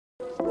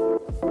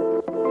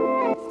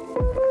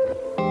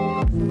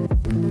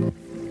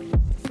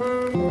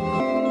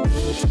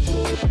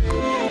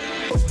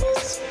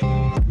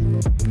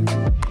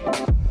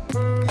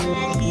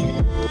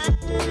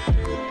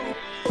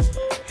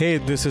Hey,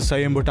 this is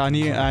Sanyam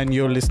Bhutani and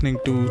you're listening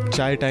to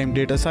Chai Time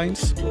Data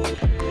Science,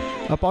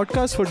 a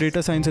podcast for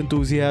data science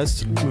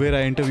enthusiasts where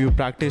I interview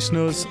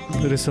practitioners,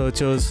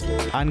 researchers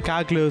and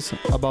Kagglers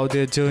about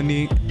their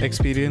journey,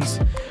 experience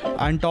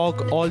and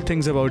talk all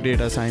things about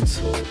data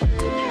science.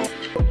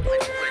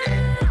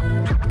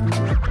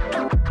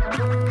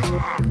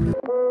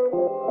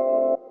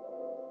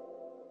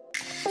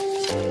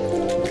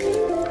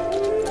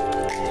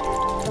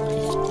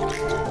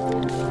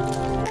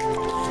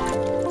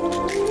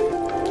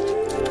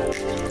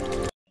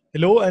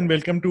 Hello and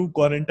welcome to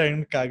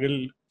Quarantine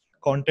Kaggle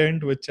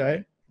Content with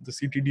Chai, the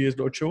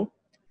CTDS.Show.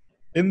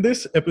 In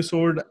this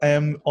episode, I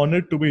am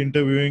honored to be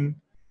interviewing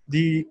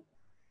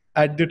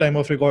at the time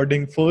of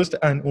recording, first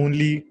and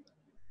only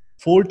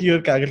fourth-year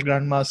Kaggle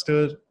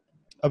Grandmaster,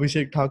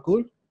 Abhishek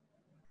Thakur.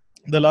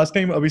 The last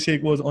time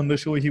Abhishek was on the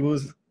show, he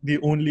was the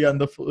only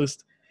and the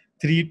first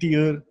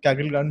three-tier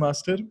Kaggle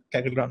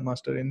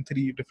Grandmaster in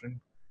three different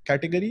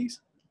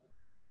categories.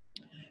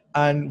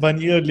 And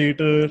 1 year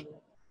later,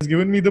 has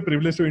given me the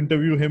privilege to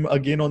interview him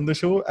again on the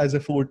show as a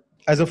 4x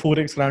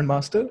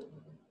Grandmaster.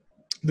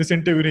 This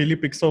interview really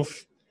picks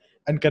off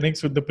and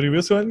connects with the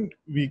previous one.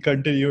 We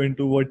continue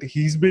into what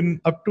he's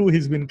been up to.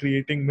 He's been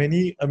creating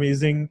many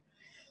amazing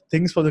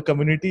things for the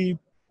community.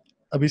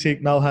 Abhishek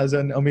now has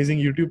an amazing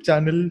YouTube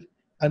channel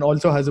and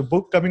also has a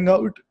book coming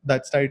out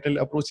that's titled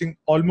Approaching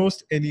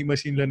Almost Any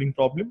Machine Learning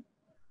Problem.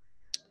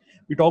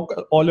 We talk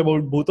all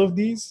about both of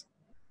these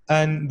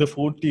and the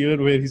fourth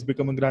year where he's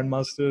become a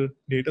Grandmaster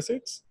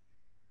datasets.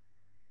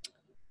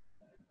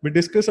 We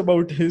discuss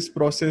about his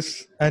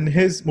process and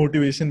his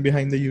motivation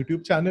behind the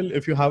YouTube channel.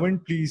 If you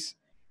haven't, please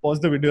pause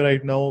the video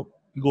right now,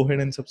 go ahead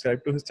and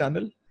subscribe to his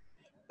channel.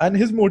 And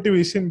his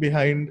motivation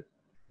behind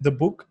the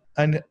book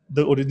and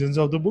the origins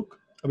of the book.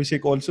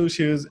 Abhishek also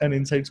shares an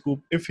inside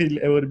scoop if he'll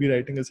ever be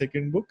writing a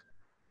second book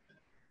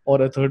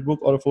or a third book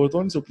or a fourth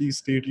one. So please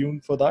stay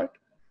tuned for that.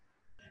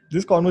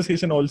 This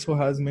conversation also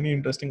has many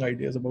interesting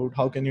ideas about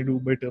how can you do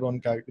better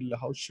on Kaggle,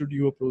 how should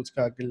you approach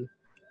Kaggle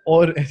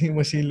or any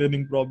machine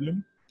learning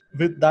problem.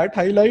 With that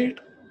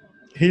highlight,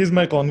 here's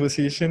my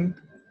conversation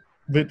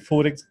with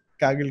 4x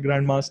Kaggle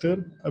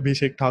Grandmaster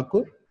Abhishek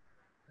Thakur.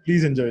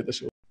 Please enjoy the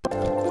show.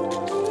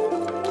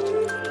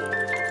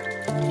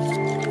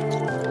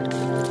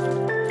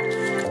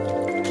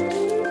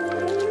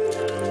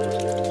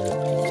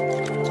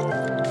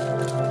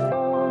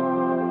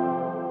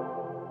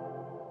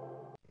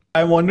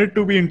 I wanted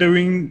to be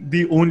interviewing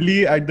the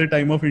only at the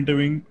time of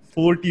interviewing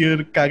fourth-year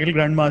Kaggle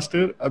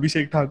Grandmaster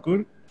Abhishek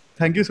Thakur.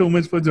 Thank you so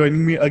much for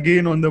joining me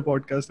again on the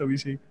podcast,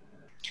 Abhishek.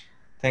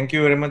 Thank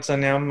you very much,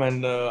 Sanyam,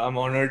 and I'm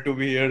honored to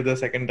be here the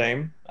second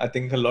time. I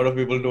think a lot of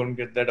people don't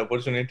get that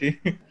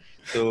opportunity.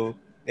 So,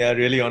 yeah,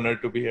 really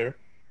honored to be here.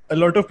 A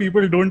lot of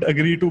people don't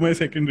agree to my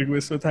second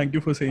request, so thank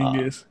you for saying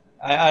yes.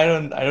 I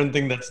don't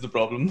think that's the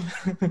problem.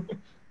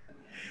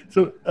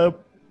 So,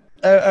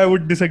 I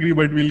would disagree,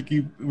 but we'll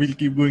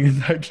keep going in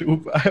that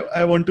loop.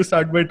 I want to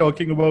start by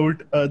talking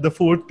about the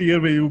fourth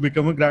tier where you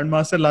become a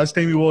Grandmaster. Last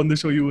time you were on the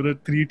show, you were a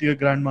three-tier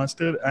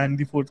Grandmaster and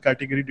the fourth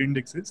category didn't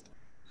exist.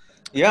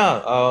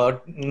 Yeah,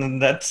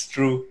 that's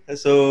true.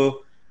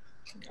 So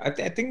I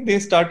think they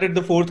started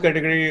the fourth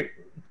category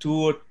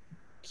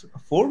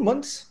 4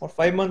 months or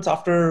 5 months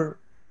after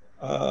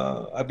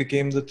I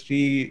became the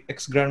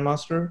 3x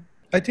Grandmaster.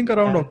 I think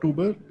around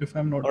October, if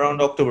I'm not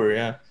around October,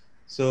 yeah.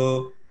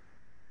 So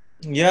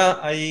yeah,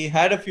 I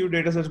had a few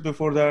datasets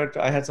before that.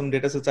 I had some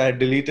datasets I had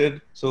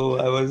deleted, so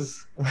I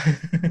was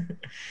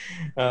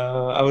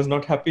I was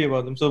not happy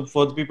about them. So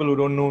for the people who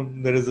don't know,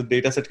 there is a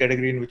dataset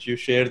category in which you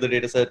share the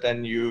dataset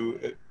and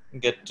you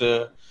get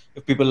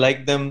if people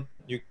like them,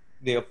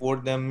 they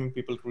afford them.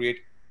 People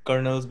create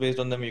kernels based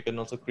on them. You can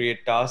also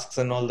create tasks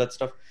and all that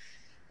stuff.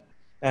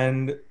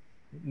 And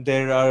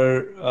there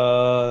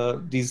are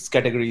these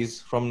categories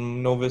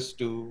from novice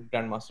to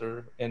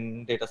grandmaster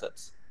in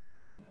datasets.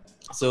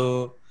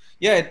 So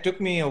yeah, it took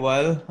me a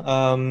while.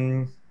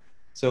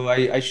 So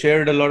I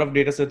shared a lot of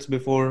datasets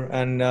before,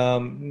 and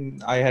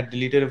I had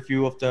deleted a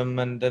few of them,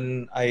 and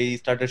then I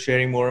started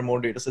sharing more and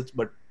more datasets,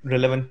 but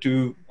relevant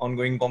to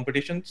ongoing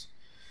competitions.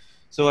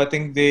 So I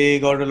think they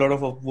got a lot of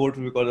votes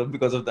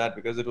because of that,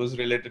 because it was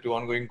related to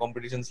ongoing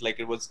competitions. Like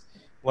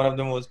one of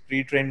them was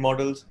pre-trained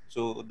models,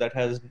 so that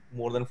has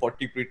more than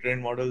 40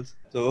 pre-trained models.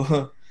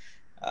 So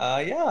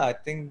yeah, I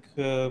think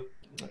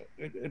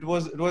it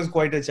was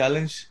quite a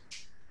challenge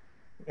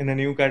in a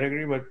new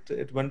category, but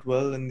it went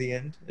well in the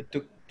end. It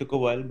took a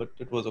while, but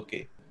it was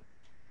okay.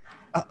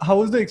 How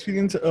was the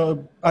experience?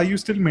 Are you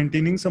still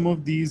maintaining some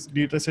of these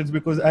data sets?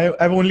 Because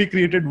I've only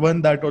created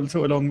one, that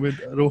also along with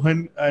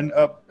Rohan, and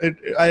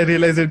I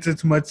realize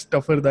it's much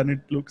tougher than it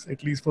looks,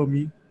 at least for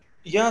me.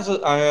 Yeah,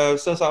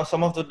 so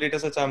some of the data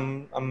sets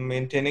I'm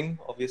maintaining,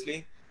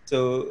 obviously.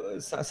 So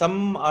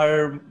some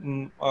are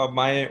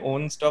my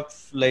own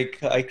stuff.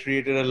 Like I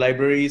created a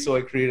library, so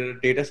I created a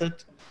data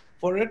set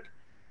for it.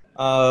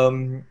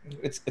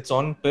 It's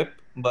on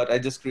pip, but I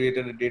just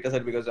created a data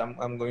set because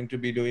I'm going to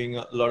be doing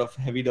a lot of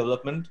heavy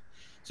development.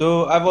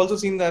 So I've also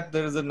seen that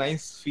there is a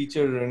nice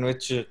feature in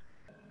which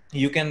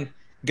you can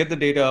get the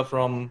data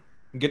from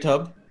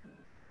GitHub,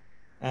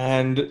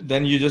 and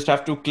then you just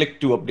have to click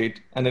to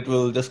update, and it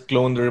will just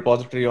clone the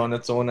repository on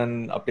its own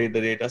and update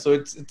the data. So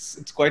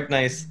it's quite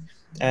nice,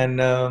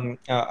 and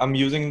I'm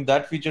using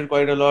that feature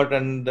quite a lot.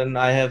 And then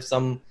I have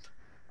some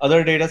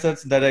other data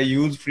sets that I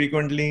use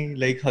frequently,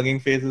 like Hugging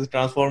Faces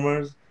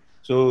transformers.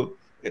 So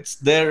it's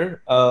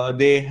there.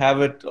 They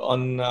have it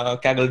on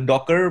Kaggle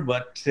Docker,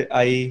 but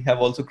I have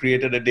also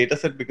created a data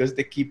set because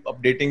they keep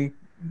updating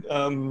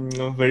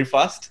very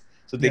fast.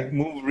 So they Yeah.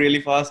 move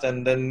really fast,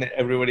 and then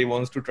everybody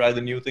wants to try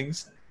the new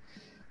things.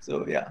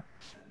 So yeah.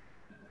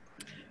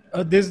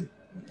 There's,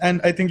 and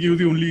I think you're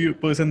the only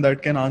person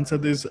that can answer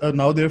this.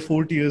 Now there are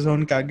 4 tiers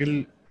on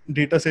Kaggle.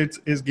 Datasets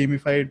is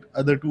gamified.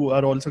 Other two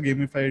are also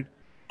gamified.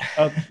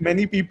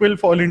 Many people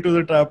fall into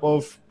the trap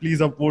of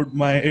please upload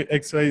my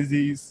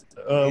XYZ's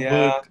Yeah.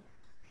 work.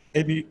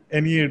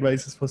 Any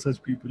advices for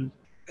such people?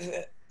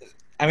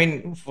 I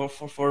mean,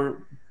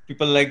 for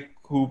people like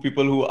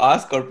people who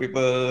ask or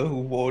people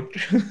who vote.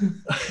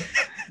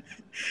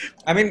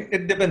 I mean,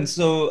 it depends.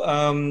 So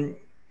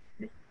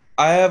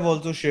I have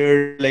also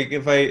shared, like,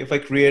 if I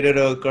created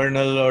a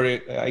kernel or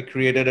I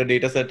created a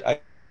data set, I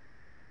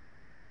share it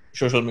on my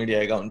social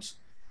media accounts,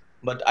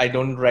 but I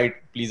don't write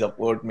please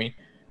upvote me.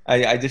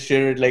 I just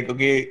share it like,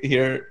 okay,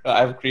 here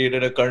I've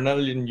created a kernel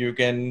and you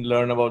can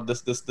learn about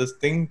this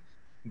thing,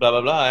 blah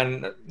blah blah,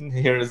 and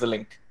here is the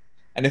link.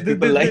 And if The,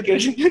 people the, like the,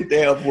 it,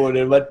 they upvote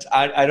it. But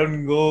I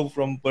don't go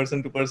from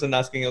person to person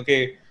asking,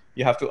 okay,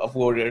 you have to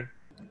upvote it.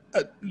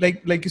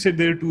 like you said,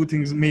 there are two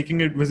things: making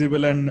it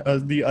visible, and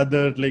the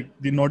other, like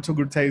the not so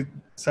good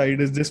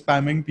side, is just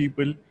spamming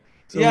people.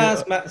 So Yeah,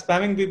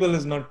 spamming people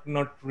is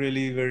not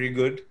really very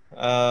good.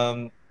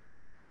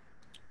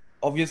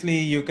 Obviously,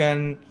 you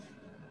can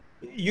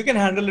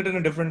handle it in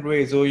a different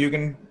way. So you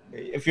can,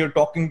 if you're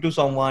talking to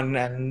someone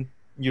and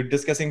you're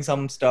discussing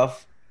some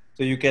stuff,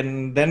 so you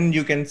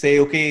can say,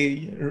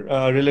 okay,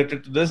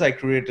 related to this, I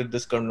created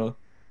this kernel.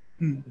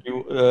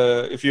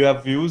 If you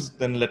have views,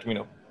 then let me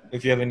know.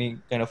 If you have any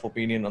kind of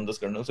opinion on this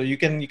kernel, so you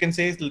can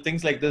say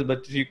things like this,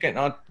 but you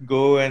cannot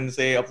go and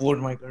say upvote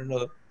my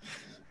kernel.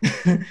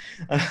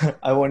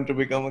 I want to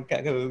become a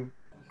Kaggle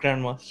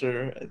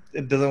grandmaster.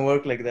 It doesn't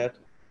work like that.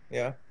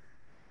 Yeah.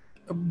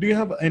 do you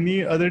have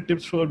any other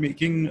tips for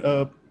making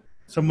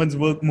someone's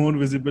work more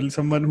visible?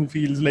 Someone who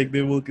feels like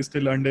their work is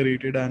still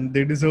underrated and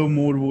they deserve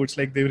more votes,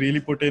 like they really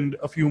put in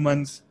a few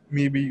months,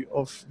 maybe,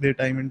 of their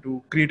time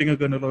into creating a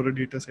kernel or a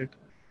data set.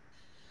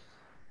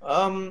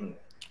 Um,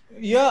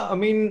 yeah, I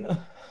mean,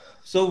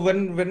 so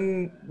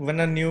when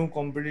a new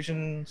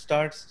competition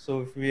starts,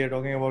 so if we are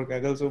talking about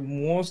Kaggle, so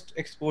most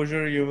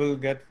exposure you will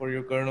get for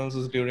your kernels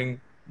is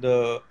during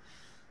the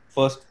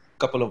first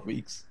couple of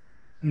weeks.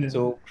 Yeah.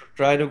 So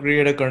try to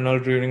create a kernel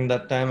during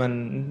that time,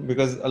 and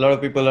because a lot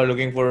of people are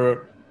looking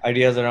for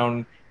ideas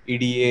around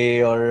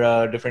EDA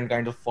or different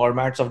kinds of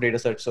formats of data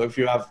sets. So if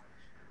you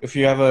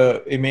have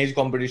a image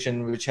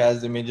competition which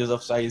has images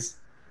of size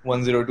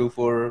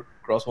 1024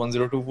 cross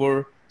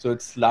 1024, so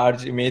it's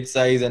large image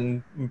size,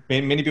 and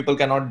many people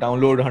cannot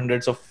download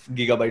hundreds of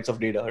gigabytes of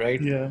data,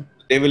 right? Yeah.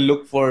 They will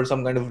look for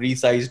some kind of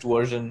resized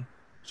version.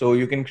 So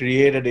you can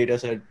create a data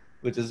set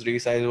which is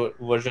resized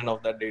version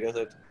of that data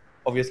set,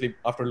 obviously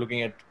after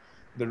looking at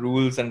the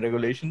rules and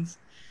regulations.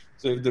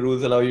 So if the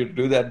rules allow you to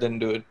do that, then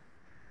do it.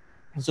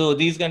 So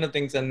these kind of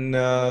things, and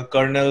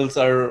kernels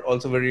are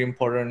also very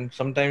important.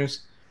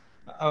 Sometimes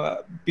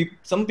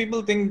some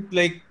people think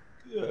like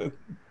uh,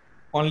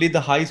 only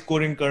the high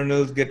scoring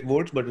kernels get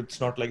votes, but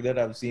it's not like that.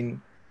 I've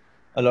seen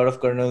a lot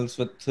of kernels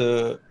with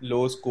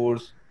low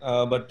scores,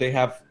 but they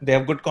have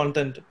good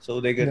content,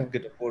 so they Yeah.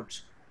 get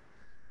votes.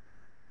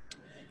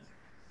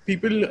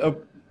 People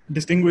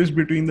distinguish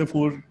between the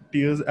 4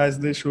 tiers as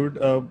they should.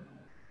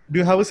 Do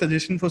you have a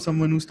suggestion for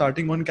someone who's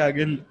starting on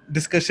Kaggle?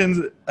 Discussions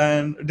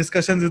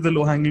is the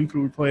low-hanging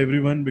fruit for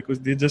everyone because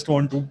they just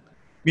want to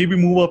maybe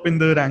move up in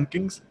the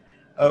rankings.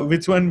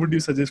 Which one would you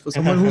suggest for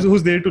someone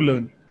who's there to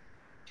learn?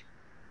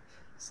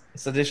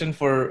 Suggestion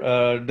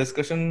for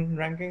discussion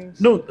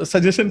rankings. No, a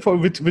suggestion for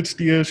which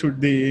tier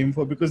should they aim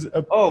for, because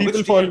Oh, people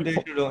which tier fall. they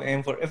should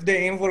aim for? If they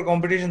aim for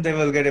competition, they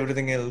will get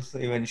everything else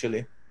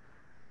eventually.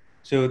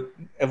 So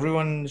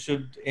everyone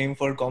should aim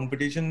for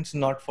competitions,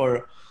 not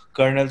for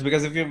kernels.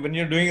 Because if you when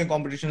you're doing a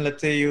competition,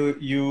 let's say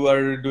you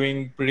are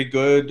doing pretty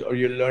good or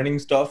you're learning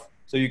stuff,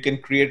 so you can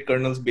create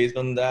kernels based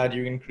on that.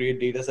 You can create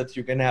data sets.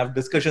 You can have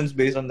discussions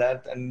based on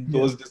that, and Yeah.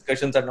 those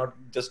discussions are not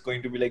just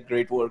going to be like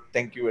great work.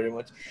 Thank you very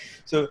much.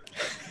 So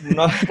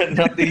not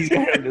not these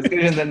kind of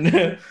discussions.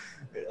 And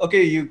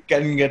okay, you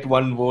can get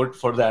one vote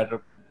for that.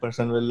 A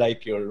person will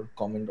like your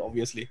comment,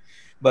 obviously.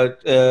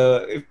 But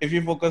if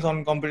you focus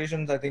on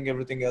competitions, I think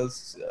everything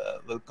else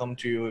will come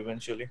to you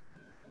eventually.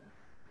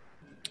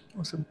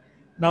 Awesome.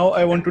 Now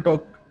I want And to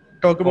talk.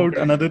 talk about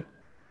competition.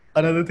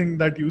 another thing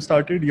that you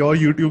started, your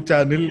YouTube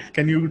channel.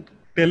 Can you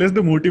tell us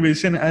the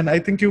motivation? And I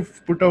think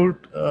you've put out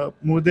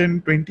more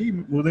than 30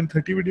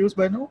 videos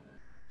by now.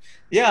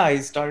 Yeah, I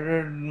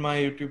started my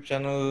YouTube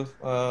channel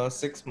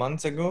 6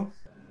 months ago.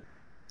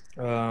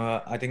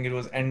 I think it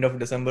was end of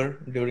December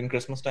during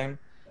Christmas time.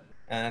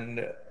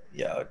 And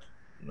yeah,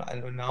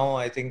 now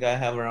I think I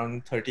have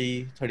around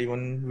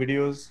 31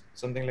 videos,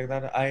 something like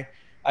that.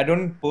 I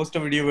don't post a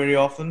video very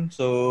often,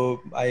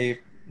 so I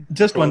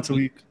Just once a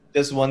probably week.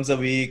 just once a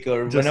week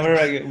or Just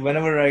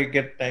whenever I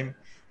get time.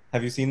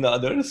 Have you seen the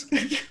others?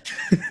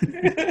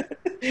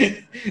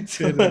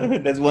 So fair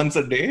enough. that's once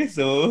a day,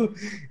 so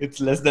it's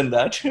less than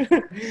that.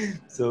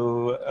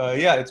 So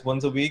yeah, it's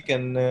once a week,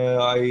 and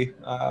I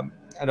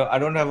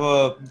don't have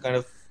a kind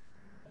of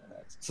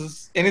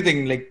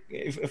anything like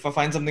if I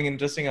find something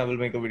interesting, I will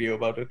make a video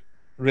about it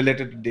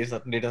related to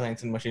data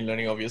science and machine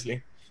learning,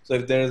 obviously. So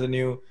if there is a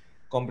new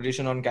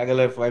competition on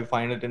Kaggle, if I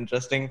find it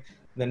interesting,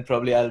 then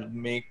probably I'll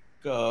make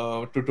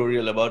a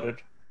tutorial about it.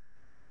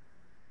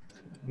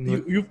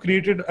 You've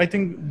created, I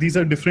think these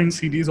are different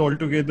series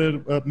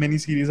altogether. Many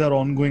series are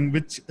ongoing.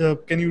 Which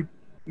can you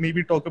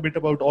maybe talk a bit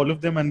about all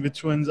of them and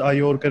which ones are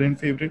your current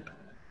favorite?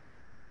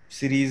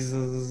 Series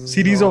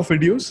Series of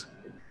videos?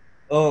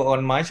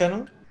 on my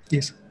channel.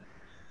 Yes.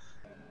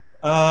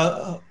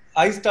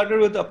 I started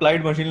with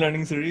applied machine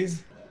learning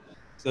series.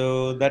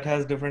 So that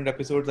has different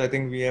episodes. I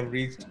think we have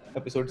reached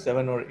episode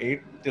 7 or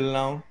 8 till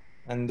now.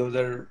 And those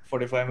are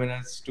 45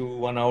 minutes to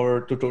 1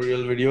 hour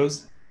tutorial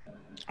videos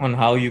on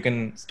how you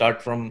can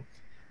start from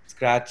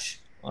scratch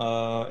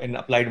in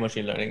applied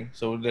machine learning.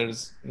 So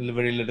there's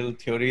very little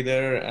theory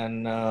there.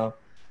 And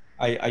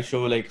I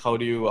show like how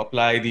do you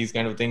apply these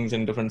kind of things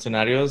in different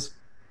scenarios.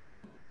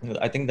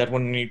 I think that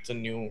one needs a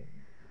new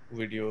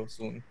video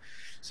soon.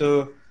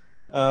 So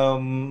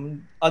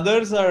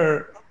others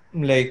are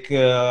like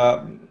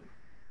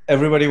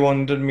everybody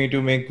wanted me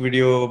to make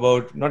video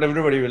about, not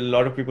everybody, but a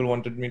lot of people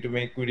wanted me to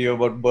make video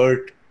about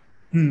BERT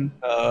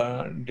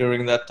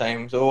during that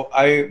time. So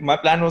my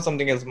plan was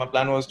something else. My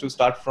plan was to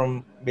start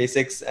from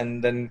basics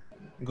and then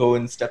go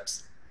in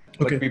steps.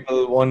 But Okay.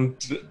 people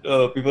want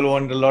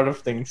a lot of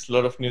things, a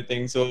lot of new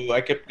things. So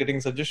I kept getting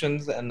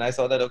suggestions, and I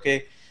saw that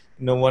okay,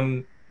 no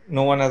one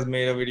has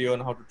made a video on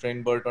how to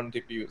train BERT on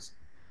TPUs.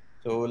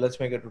 So let's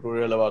make a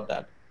tutorial about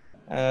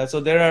that. So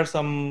there are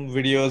some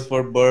videos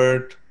for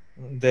BERT.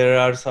 There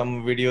are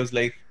some videos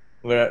like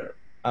where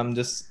I'm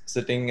just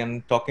sitting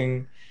and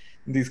talking.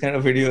 These kind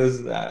of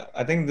videos.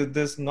 I think that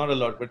there's not a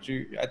lot, but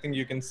I think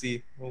you can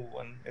see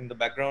one in the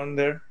background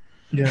there.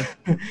 Yeah.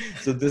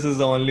 So this is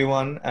the only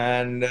one,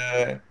 and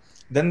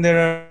then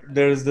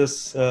there's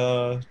this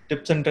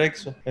tips and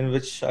tricks in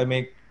which I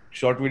make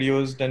short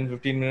videos,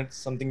 10-15 minutes,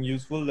 something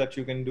useful that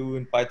you can do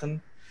in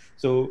Python.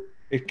 So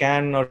it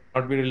can or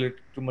not be related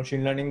to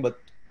machine learning, but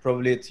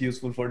probably it's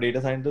useful for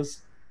data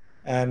scientists.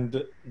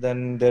 And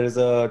then there is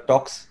a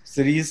talks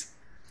series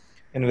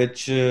in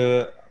which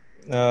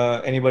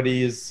anybody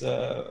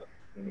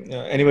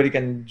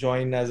can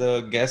join as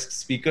a guest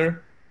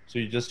speaker. So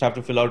you just have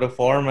to fill out a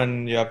form,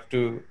 and you have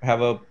to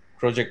have a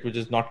project which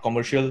is not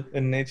commercial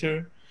in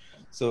nature.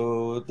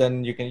 So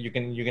then you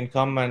can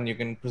come and you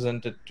can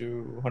present it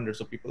to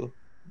hundreds of people.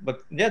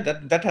 But yeah,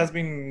 that has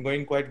been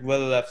going quite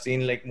well. I've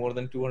seen like more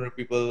than 200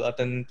 people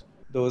attend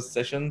those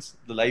sessions,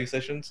 the live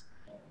sessions,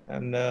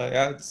 and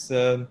yeah, it's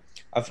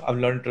I've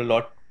learned a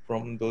lot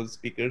from those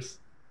speakers.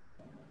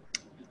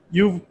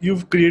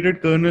 You've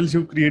created kernels,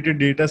 you've created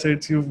data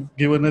sets, you've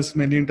given us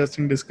many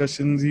interesting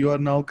discussions. You are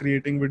now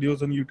creating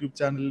videos on YouTube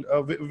channel.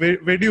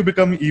 Where do you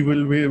become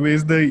evil?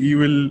 Where's the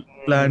evil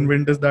plan?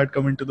 When does that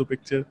come into the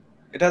picture?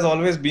 It has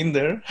always been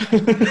there.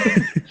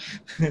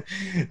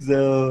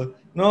 So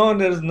no,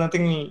 there's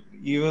nothing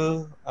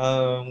evil.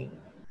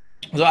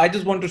 So I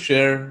just want to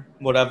share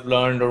what I've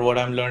learned or what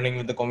I'm learning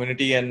with the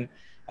community, and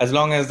as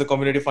long as the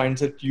community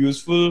finds it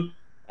useful,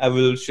 I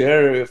will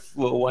share. If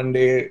one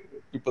day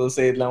people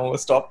say now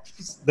stop,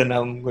 then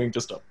I'm going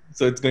to stop.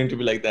 So it's going to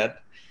be like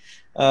that.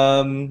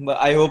 But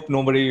I hope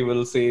nobody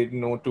will say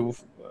no to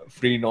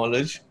free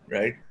knowledge,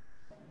 right?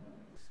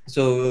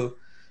 So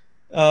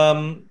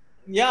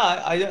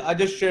yeah, I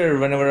just share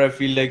whenever I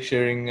feel like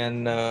sharing,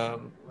 and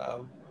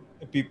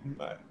people,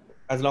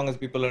 as long as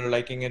people are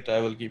liking it, I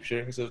will keep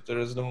sharing. So there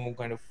is no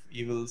kind of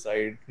evil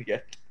side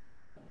yet.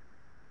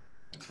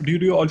 Do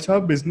you also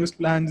have business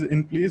plans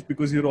in place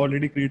because you're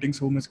already creating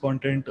so much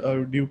content?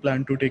 Do you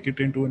plan to take it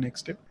into a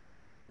next step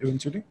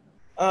eventually?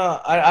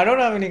 I don't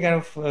have any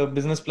kind of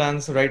business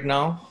plans right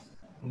now,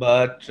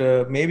 but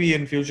maybe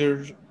in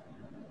future.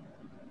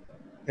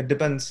 It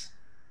depends.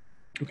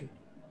 Okay.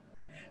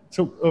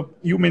 So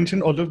you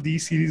mentioned all of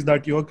these series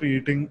that you're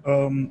creating.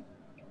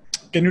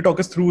 Can you talk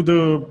us through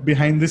the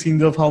behind the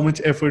scenes of how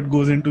much effort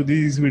goes into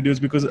these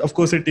videos? Because of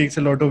course it takes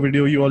a lot of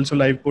video. You also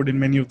live code in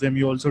many of them.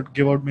 You also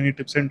give out many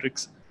tips and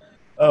tricks.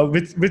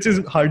 Which is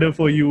harder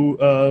for you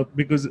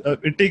because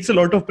it takes a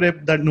lot of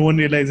prep that no one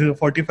realizes. A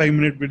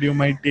 45-minute video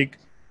might take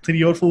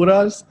 3 or 4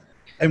 hours.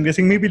 I'm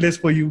guessing maybe less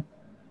for you.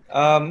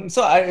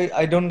 So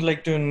I don't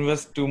like to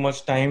invest too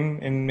much time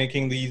in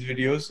making these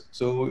videos.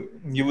 So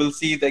you will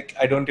see like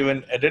I don't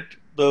even edit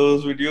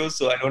those videos.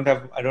 So I don't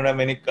have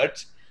any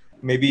cuts.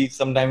 Maybe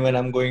sometime when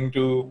I'm going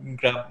to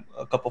grab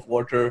a cup of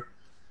water,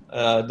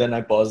 then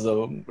I pause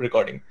the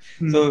recording.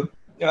 So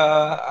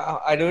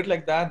I do it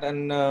like that.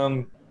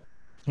 And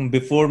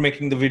before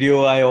making the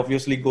video, I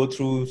obviously go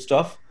through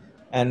stuff.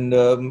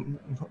 And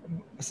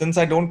since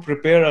I don't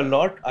prepare a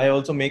lot, I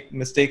also make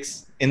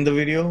mistakes in the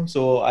video.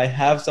 So I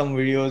have some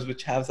videos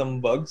which have some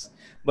bugs,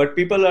 but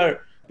people are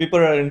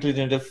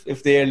intelligent.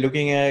 If they are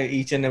looking at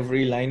each and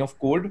every line of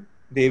code,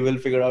 they will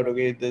figure out,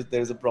 okay,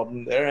 there's a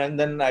problem there. And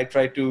then I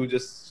try to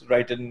just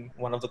write in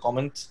one of the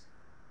comments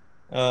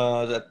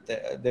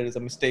that there is a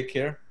mistake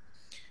here.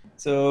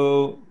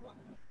 So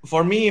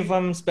for me, if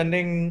I'm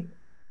spending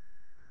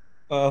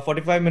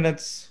 45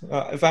 minutes,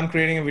 if I'm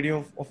creating a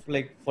video of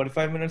like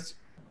 45 minutes,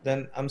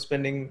 then I'm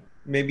spending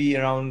maybe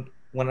around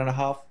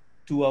 1.5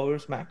 2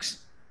 hours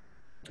max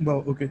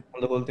Wow. Okay. on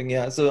the whole thing.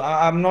 Yeah, so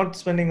I'm not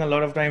spending a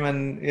lot of time.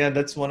 And yeah,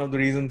 that's one of the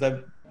reasons I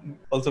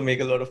also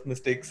make a lot of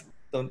mistakes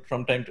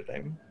from time to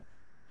time.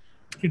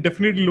 It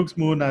definitely looks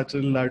more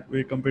natural that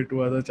way compared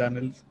to other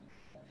channels.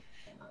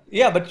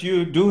 Yeah, but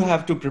you do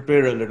have to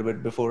prepare a little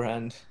bit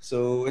beforehand.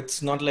 So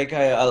it's not like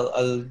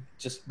I'll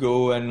just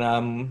go and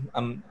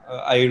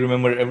I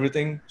remember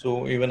everything.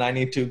 So even I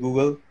need to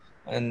Google.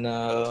 And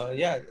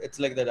yeah, it's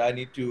like that. I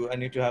need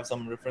to have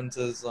some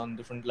references on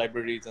different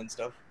libraries and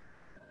stuff.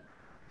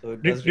 So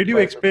it does Did you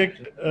require some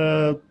expect?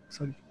 attention.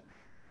 Sorry.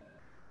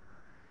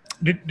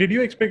 Did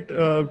you expect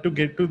to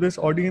get to this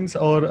audience,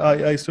 or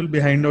are still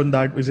behind on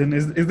that vision?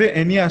 Is there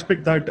any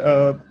aspect that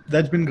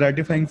that's been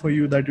gratifying for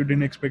you that you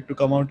didn't expect to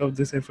come out of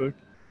this effort?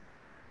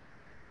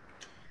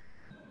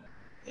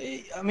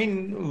 I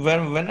mean,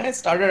 when I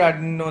started, I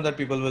didn't know that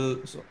people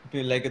will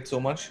like it so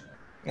much,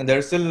 and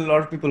there's still a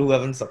lot of people who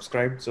haven't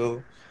subscribed.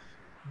 So,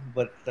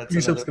 but that's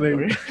You another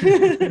subscribe.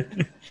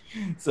 story.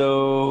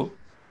 So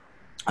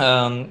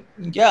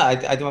yeah,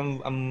 I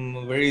think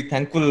I'm very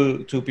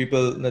thankful to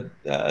people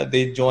that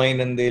they join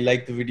and they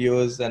like the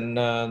videos. And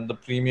the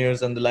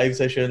premieres and the live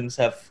sessions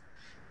have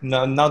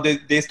now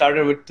they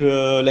started with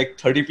like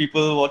 30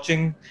 people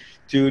watching,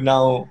 to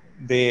now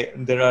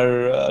there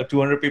are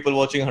 200 people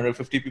watching,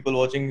 150 people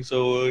watching.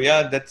 So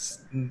yeah,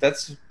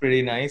 that's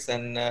pretty nice.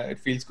 And it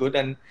feels good.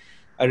 And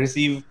I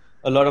receive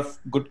a lot of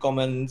good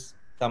comments,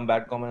 some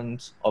bad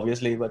comments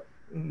obviously, but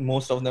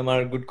most of them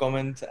are good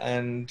comments.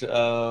 And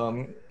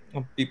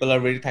people are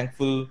very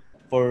thankful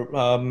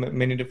for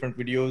many different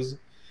videos.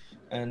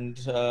 And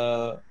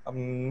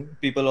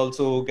people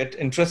also get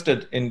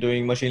interested in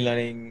doing machine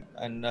learning.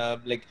 And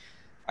like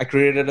I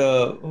created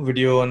a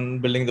video on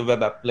building the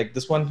web app like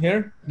this one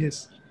here.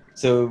 Yes.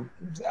 So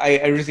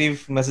I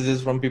receive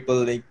messages from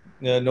people like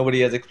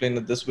nobody has explained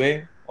it this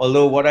way,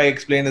 although what I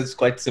explained is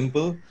quite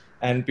simple.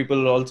 And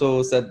people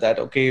also said that,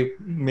 okay,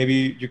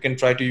 maybe you can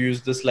try to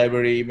use this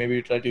library,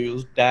 maybe try to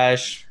use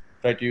Dash,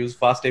 try to use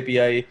Fast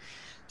API,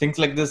 things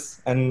like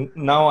this. And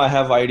now I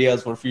have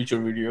ideas for future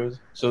videos.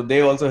 So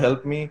they also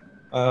help me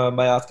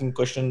by asking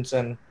questions.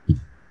 And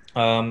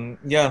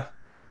yeah,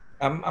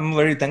 I'm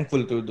very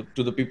thankful to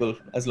the people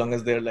as long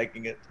as they're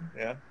liking it.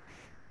 Yeah.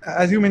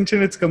 As you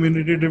mentioned, it's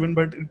community driven,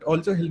 but it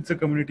also helps the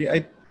community.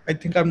 I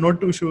think I'm not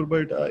too sure,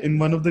 but in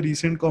one of the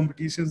recent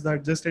competitions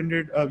that just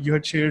ended, you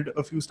had shared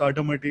a few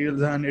starter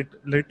materials, and it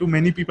led to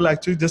many people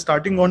actually just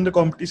starting on the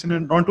competition,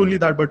 and not only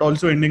that, but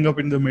also ending up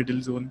in the middle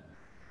zone.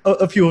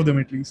 A few of them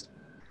at least.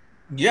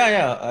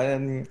 Yeah.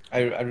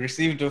 I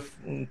received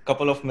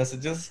couple of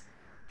messages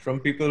from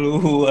people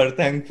who are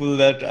thankful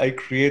that I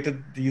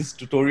created these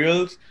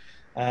tutorials.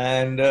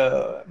 And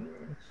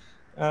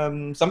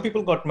some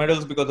people got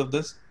medals because of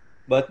this.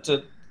 But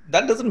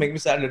that doesn't make me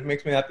sad. It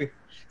makes me happy.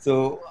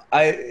 So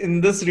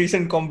in this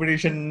recent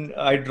competition,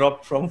 I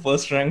dropped from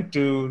first rank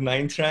to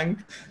ninth rank.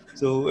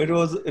 So it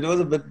was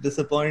a bit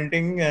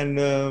disappointing.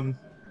 And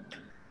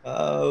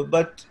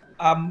but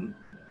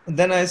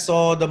then I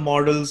saw the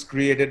models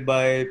created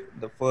by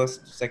the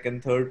first,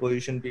 second, third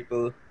position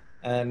people,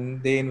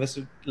 and they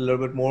invested a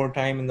little bit more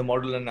time in the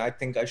model. And I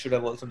think I should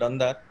have also done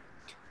that,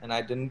 and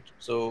I didn't.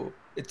 So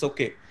it's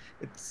okay.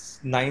 It's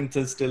ninth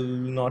is still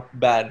not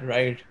bad,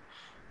 right?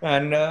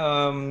 And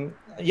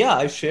yeah,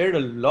 I shared a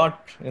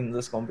lot in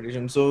this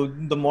competition. So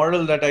the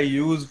model that I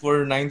use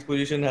for ninth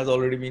position has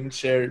already been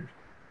shared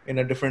in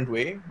a different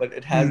way, but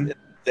Hmm. it's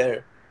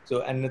there.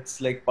 So, and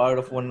it's like part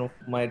of one of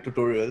my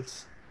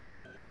tutorials.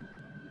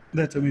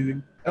 That's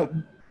amazing.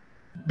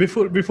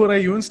 Before I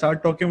even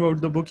start talking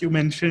about the book, you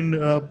mentioned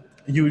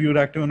you're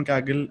active on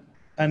Kaggle,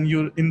 and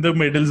you're in the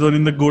medal zone,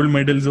 in the gold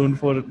medal zone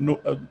for no.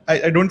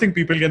 I don't think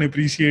people can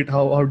appreciate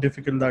how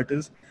difficult that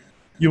is.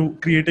 You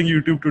creating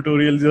YouTube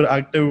tutorials, you're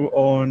active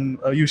on,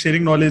 you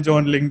sharing knowledge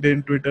on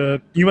LinkedIn,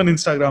 Twitter, even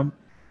Instagram,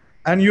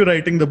 and you're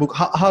writing the book.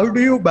 How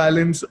do you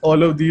balance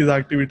all of these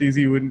activities?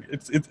 Even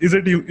is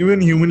it even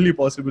humanly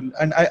possible?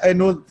 And I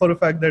know for a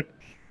fact that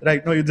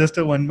right now you're just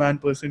a one-man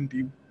person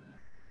team.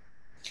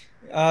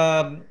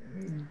 Um,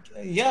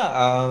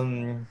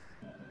 yeah.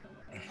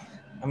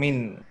 I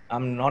mean,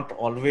 I'm not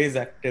always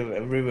active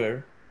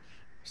everywhere.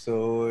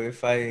 So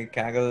if I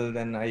Kaggle,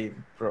 then I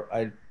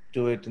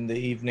do it in the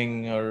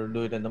evening or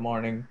do it in the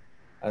morning.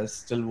 I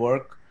still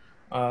work,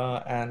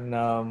 and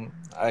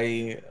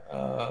I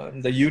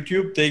the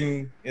YouTube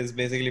thing is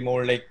basically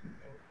more like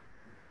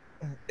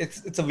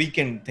it's a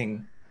weekend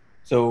thing.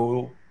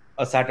 So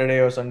a Saturday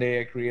or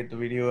Sunday, I create the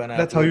video and I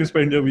That's how upload you it.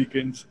 spend your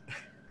weekends.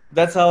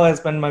 That's how I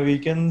spend my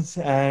weekends,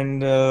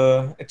 and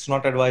it's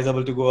not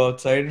advisable to go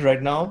outside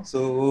right now,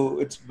 so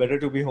it's better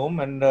to be home.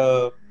 And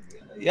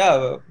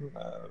yeah,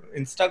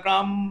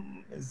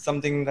 Instagram is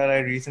something that I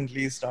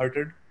recently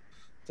started.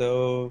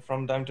 So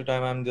from time to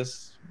time, I'm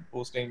just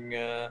posting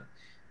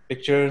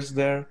pictures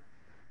there.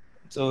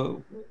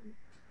 So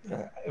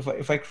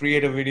if I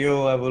create a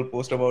video, I will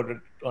post about it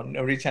on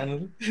every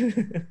channel.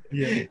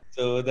 Yeah.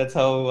 So that's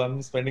how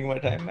I'm spending my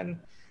time, and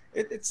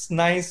it's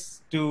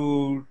nice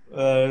to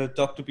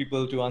talk to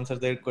people to answer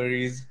their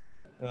queries.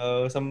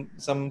 Some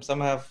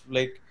have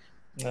like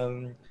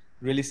um,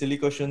 really silly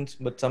questions,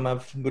 but some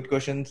have good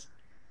questions.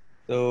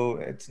 So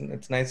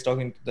it's nice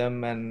talking to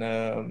them and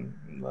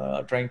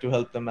trying to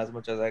help them as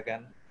much as I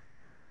can.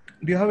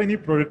 Do you have any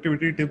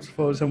productivity tips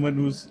for someone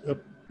who's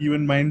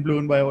even mind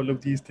blown by all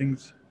of these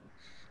things?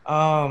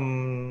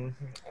 Um,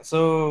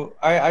 so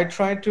I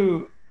try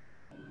to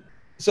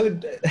so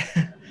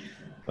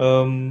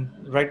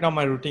right now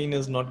my routine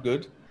is not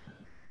good,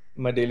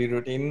 my daily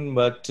routine,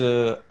 but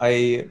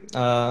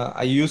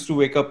I used to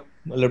wake up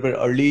a little bit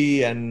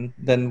early and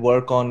then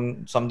work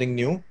on something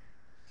new,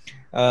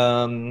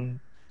 um,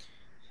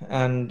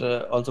 and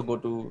also go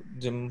to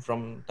gym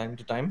from time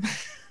to time,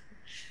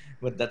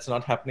 but that's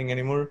not happening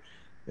anymore.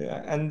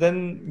 Yeah, and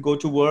then go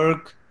to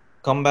work,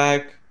 come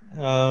back,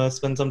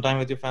 spend some time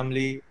with your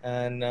family,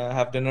 and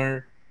have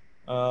dinner,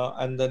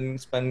 and then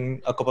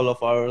spend a couple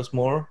of hours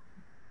more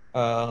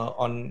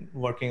on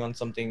working on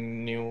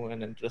something new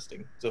and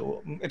interesting.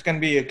 So it can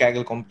be a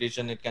Kaggle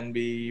competition, it can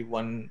be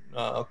one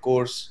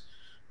course,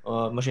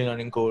 machine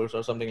learning course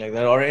or something like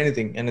that, or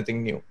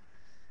anything new,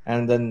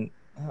 and then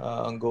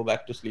go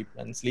back to sleep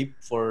and sleep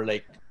for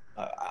like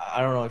I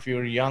don't know, if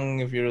you're young,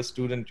 if you're a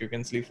student, you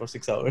can sleep for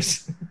 6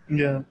 hours.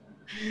 Yeah.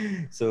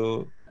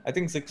 So I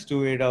think 6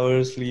 to 8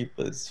 hours sleep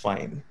is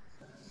fine.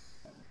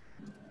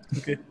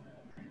 Okay.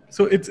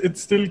 So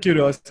it's still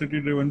curiosity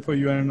driven for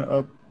you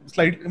and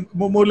slight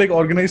more like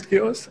organized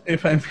chaos,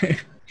 if I may.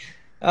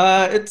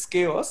 It's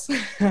chaos.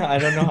 I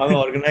don't know how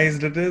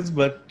organized it is,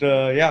 but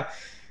yeah,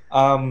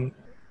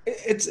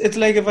 it's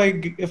like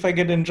if I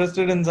get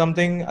interested in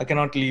something, I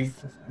cannot leave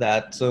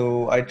that.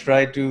 So I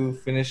try to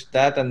finish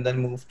that and then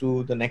move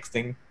to the next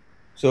thing.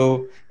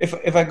 So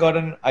if I got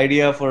an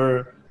idea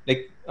for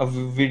like a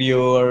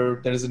video,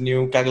 or there is a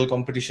new Kaggle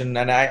competition,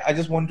 and I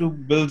just want to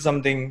build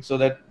something so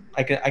that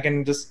I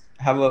can just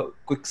have a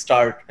quick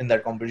start in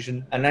that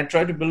competition, and I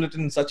try to build it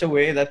in such a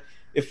way that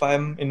if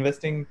I'm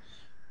investing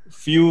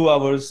few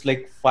hours,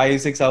 like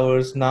 5 6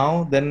 hours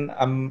now, then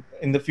I'm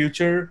in the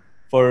future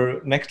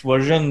for next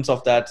versions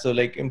of that, so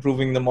like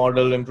improving the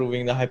model,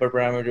 improving the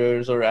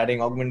hyperparameters, or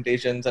adding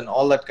augmentations and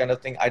all that kind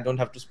of thing, I don't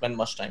have to spend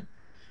much time.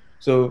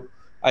 So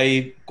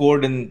I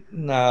code in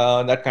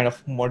that kind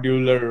of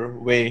modular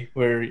way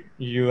where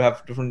you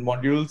have different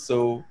modules.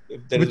 So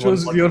if there is Which one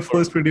was your module for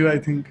first video, I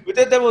think.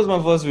 that was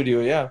my first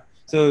video, yeah.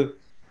 So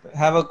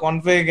have a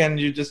config and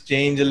you just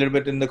change a little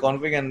bit in the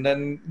config, and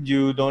then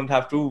you don't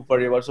have to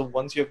worry about. So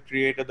once you have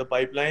created the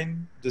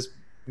pipeline, just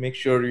make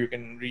sure you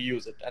can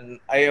reuse it. And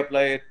I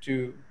apply it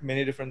to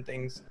many different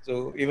things.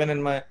 So even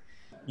in my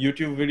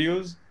YouTube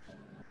videos,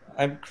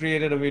 I've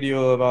created a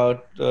video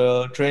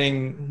about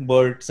training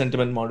bird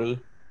sentiment model.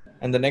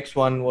 And the next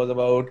one was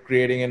about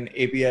creating an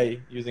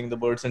API using the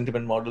bird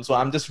sentiment model. So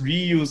I'm just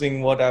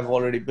reusing what I've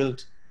already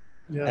built,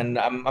 Yeah. and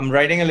I'm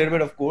writing a little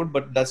bit of code,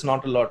 but that's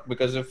not a lot,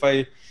 because if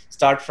I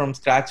start from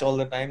scratch all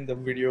the time, the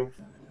video,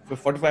 for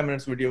 45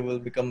 minutes video, will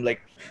become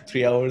like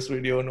 3 hours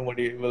video.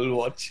 Nobody will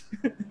watch.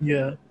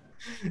 Yeah.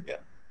 Yeah.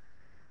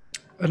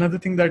 Another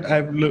thing that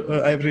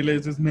I've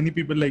realized is many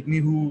people like me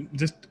who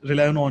just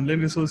rely on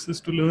online resources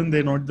to learn.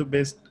 They're not the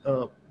best.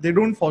 They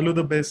don't follow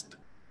the best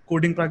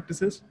coding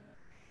practices,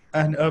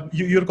 and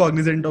you're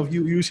cognizant of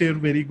you share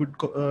very good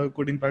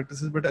coding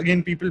practices. But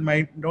again, people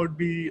might not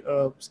be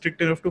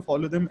strict enough to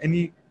follow them.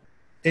 Any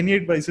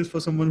advices for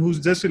someone who's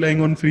just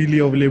relying on freely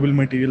available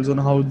materials on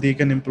how they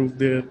can improve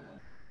their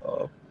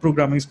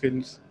programming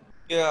skills?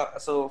 Yeah,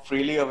 so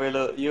freely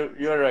available,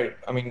 you're right.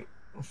 I mean,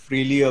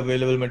 freely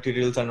available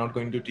materials are not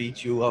going to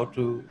teach you how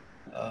to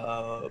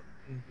uh,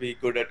 be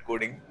good at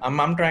coding.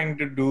 I'm trying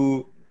to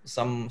do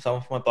some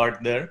of my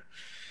part there,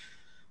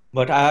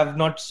 but I have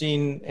not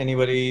seen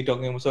anybody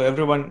talking about. So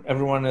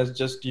everyone is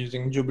just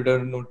using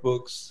Jupyter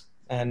notebooks,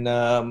 and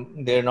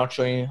they're not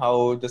showing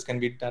how this can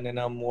be done in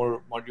a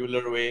more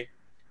modular way,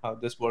 how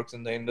this works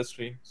in the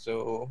industry.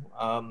 So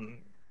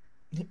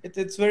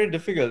it's very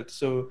difficult.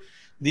 So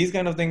these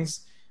kind of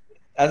things,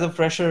 as a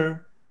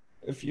fresher,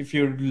 if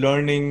you're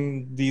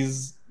learning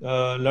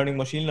learning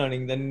machine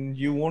learning, then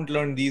you won't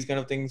learn these kind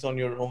of things on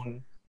your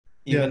own,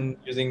 Yeah. even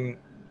using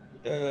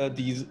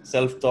these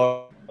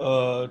self-taught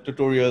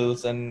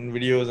tutorials and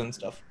videos and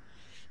stuff.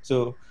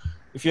 So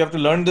if you have to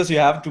learn this, you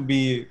have to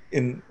be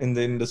in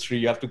the industry.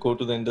 You have to go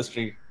to the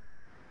industry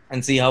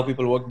and see how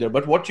people work there.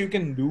 But what you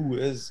can do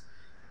is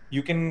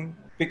you can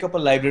pick up a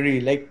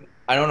library. Like,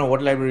 I don't know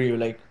what library you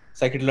like.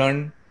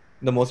 Scikit-learn,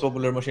 the most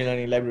popular machine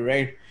learning library,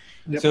 right?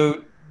 Yep.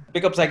 So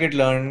pick up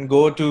Scikit-learn,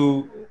 go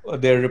to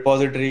their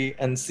repository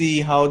and see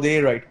how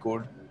they write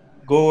code.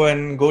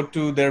 Go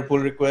to their pull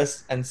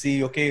requests and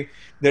see, okay,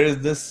 there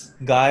is this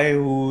guy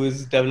who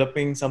is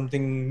developing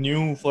something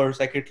new for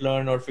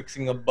Scikit-learn or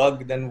fixing a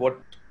bug. Then what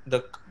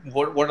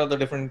are the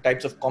different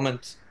types of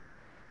comments?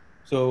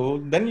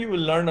 So then you will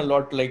learn a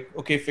lot, like,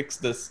 okay, fix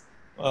this.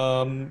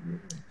 Pep8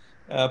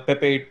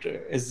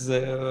 is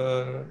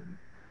you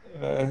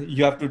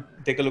have to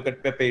take a look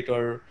at Pep8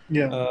 or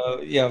Yeah.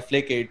 yeah,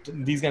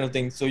 Flake8, these kind of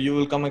things. So you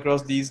will come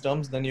across these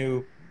terms, then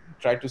you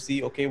try to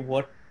see, okay,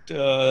 what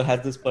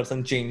has this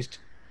person changed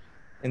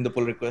in the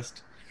pull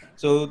request.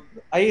 So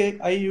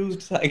I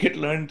used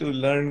Scikit-learn to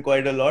learn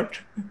quite a lot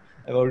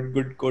about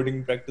good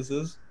coding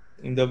practices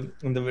in the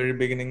very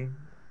beginning.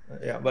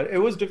 Yeah, but it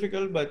was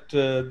difficult. But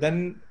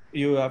then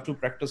you have to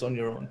practice on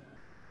your own.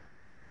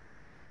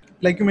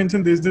 Like you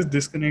mentioned, there's this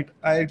disconnect.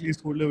 I at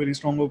least hold a very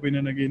strong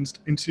opinion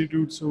against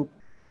institutes. So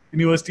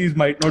universities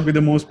might not be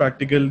the most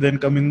practical. Then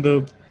come in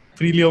the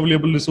freely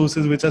available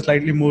resources, which are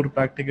slightly more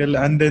practical,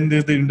 and then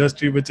there's the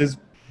industry, which is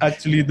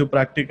actually the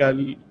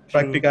True.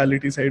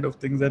 practicality side of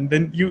things. And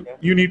then you Yeah.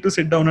 you need to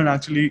sit down and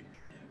actually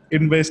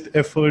invest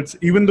efforts,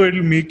 even though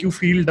it'll make you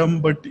feel dumb,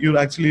 but you're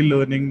actually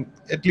learning.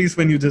 At least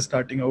when you're just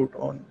starting out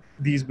on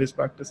these best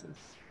practices.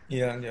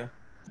 Yeah. Yeah.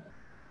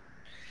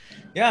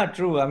 Yeah,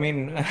 true. I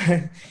mean,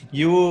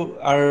 you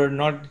are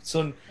not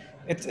so.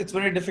 It's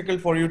very difficult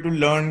for you to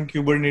learn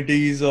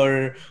Kubernetes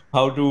or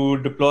how to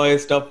deploy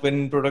stuff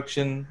in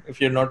production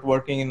if you're not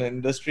working in the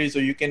industry. So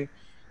you can.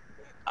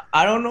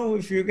 I don't know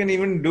if you can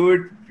even do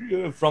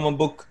it from a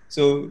book.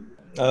 So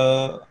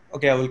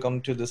okay, I will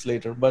come to this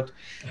later. But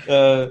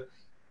uh,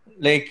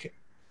 like,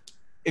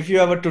 if you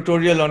have a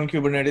tutorial on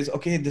Kubernetes,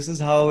 okay, this is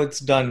how it's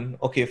done.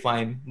 Okay,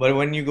 fine. But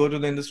when you go to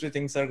the industry,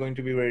 things are going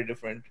to be very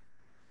different.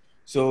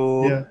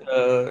 So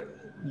Yeah.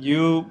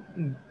 you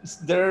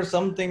there are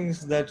some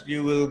things that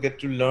you will get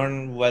to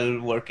learn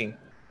while working.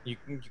 You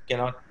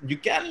can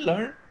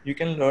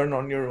learn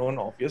on your own,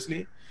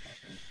 obviously,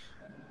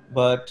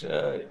 but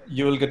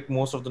you will get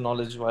most of the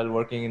knowledge while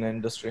working in an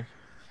industry,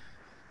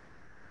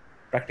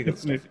 practical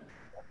stuff.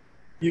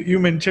 Definitely. You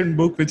mentioned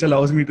book, which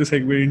allows me to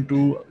segue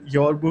into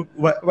your book.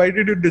 Why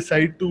did you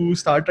decide to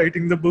start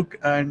writing the book?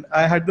 And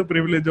I had the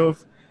privilege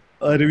of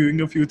reviewing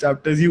a few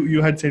chapters.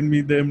 You had sent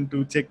me them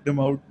to check them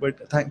out,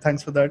 but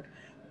thanks for that.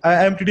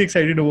 I am pretty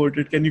excited about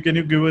it. Can you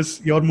give us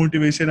your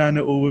motivation and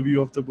an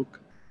overview of the book?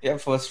 Yeah,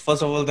 first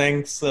of all,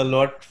 thanks a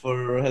lot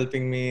for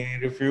helping me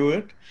review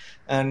it.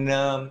 And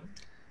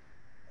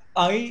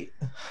I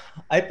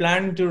I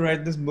planned to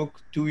write this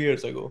book 2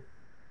 years ago.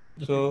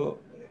 Okay. So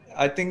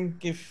I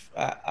think if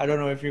I don't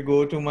know, if you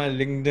go to my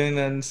LinkedIn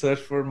and search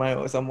for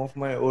my some of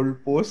my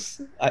old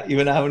posts, I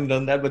haven't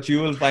done that, but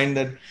you will find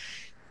that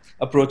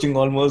approaching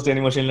almost any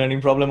machine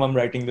learning problem, I'm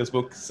writing this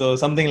book. So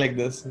something like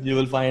this you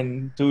will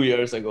find 2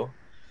 years ago,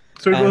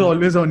 So it was and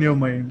always on your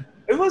mind.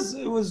 it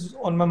was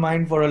on my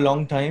mind for a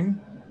long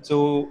time.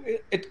 So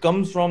it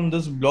comes from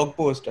this blog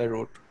post I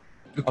wrote,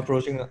 Okay.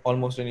 approaching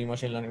almost any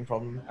machine learning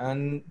problem,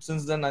 and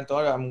since then I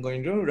thought I'm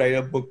going to write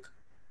a book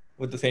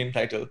with the same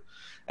title.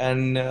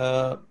 And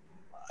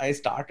I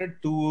started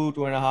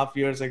 2.5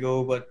 years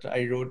ago, but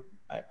I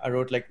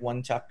wrote like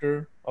one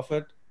chapter of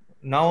it.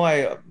 Now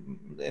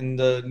in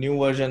the new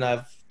version,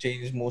 I've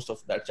changed most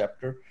of that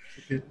chapter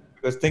Okay.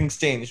 because things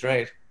change,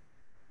 right?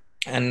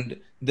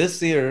 And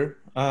this year,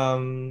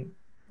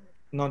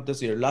 not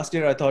this year, last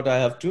year, I thought I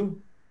have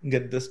to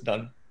get this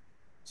done.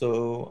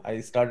 So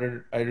I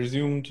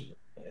resumed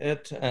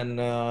it,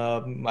 and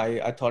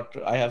I thought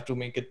I have to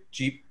make it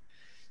cheap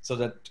so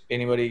that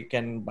anybody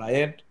can buy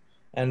it.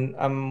 And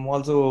I'm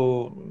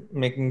also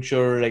making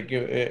sure, like,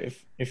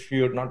 if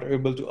you're not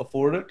able to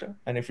afford it,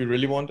 and if you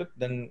really want it,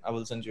 then I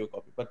will send you a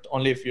copy, but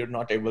only if you're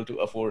not able to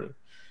afford it,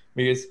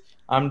 because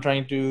I'm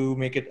trying to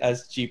make it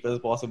as cheap as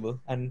possible.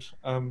 And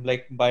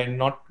like, by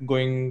not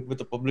going with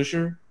a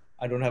publisher,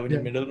 I don't have any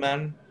Yeah.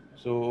 middleman,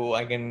 so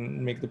I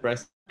can make the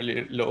prices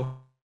really low.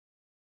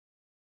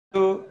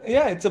 So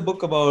yeah, it's a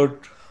book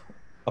about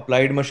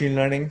applied machine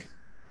learning.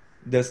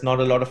 There's not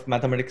a lot of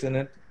mathematics in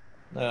it.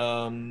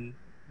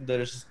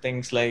 There's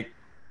things like,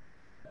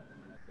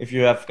 if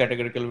you have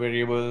categorical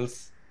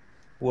variables,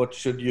 what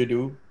should you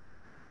do?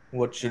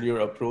 What should your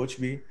approach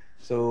be?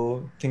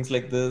 So things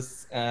like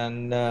this,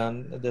 and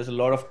there's a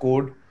lot of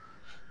code.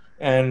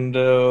 And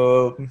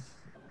um,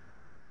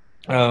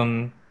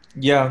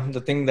 yeah,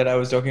 the thing that I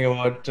was talking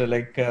about,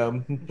 like,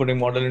 putting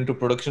model into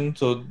production.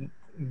 So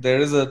there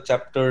is a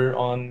chapter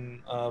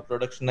on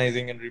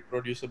productionizing and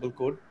reproducible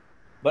code.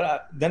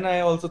 But then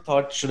I also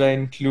thought, should I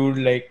include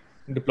like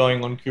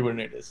deploying on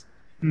Kubernetes?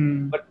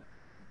 Hmm. But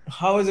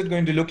how is it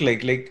going to look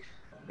like? Like,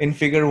 in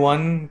figure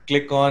 1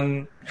 click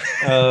on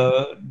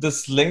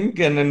this link,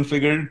 and in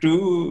figure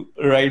 2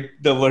 write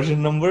the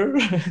version number.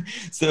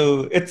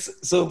 So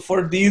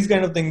for these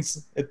kind of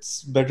things,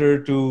 it's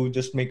better to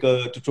just make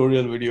a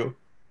tutorial video.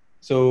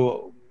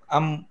 So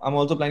I'm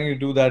also planning to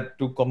do that,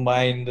 to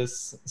combine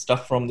this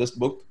stuff from this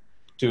book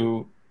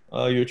to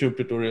YouTube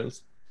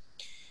tutorials.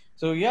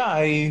 So yeah,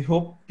 I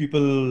hope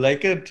people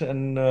like it,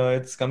 and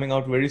it's coming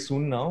out very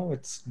soon now.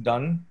 It's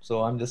done,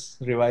 so I'm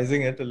just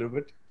revising it a little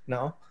bit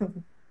now.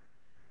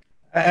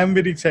 I am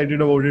very excited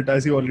about it,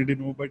 as you already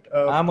know. But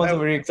I'm also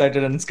very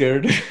excited and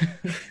scared.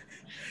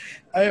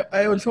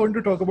 I also want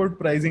to talk about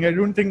pricing. I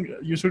don't think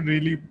you should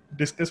really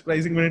discuss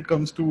pricing when it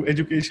comes to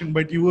education,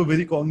 but you were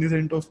very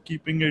cognizant of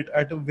keeping it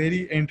at a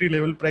very entry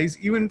level price,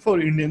 even for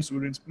Indian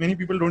students. Many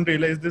people don't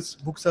realize this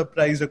books are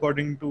priced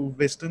according to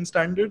Western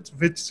standards,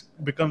 which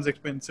becomes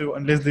expensive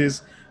unless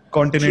there's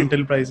continental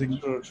True, pricing.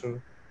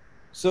 true.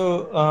 So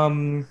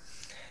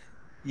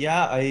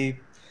yeah,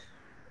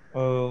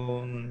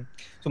 um,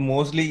 so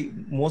most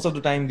of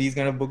the time these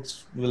kind of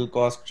books will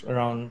cost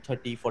around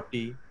 30,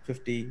 40,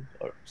 50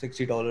 or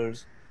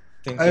 $60,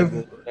 things like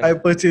this. I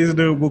And purchased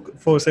a book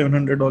for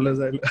 $700.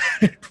 I'll oh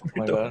put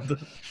my it on God. the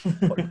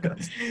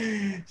podcast.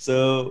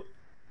 So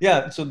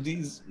yeah, so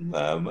these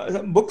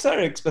books are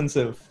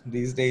expensive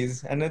these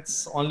days, and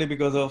it's only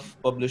because of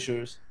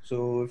publishers.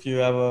 So if you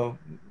have a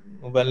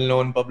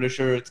well-known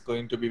publisher, it's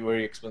going to be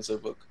very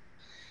expensive book.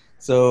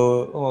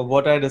 So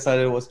what I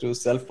decided was to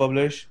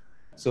self-publish.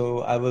 So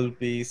I will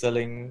be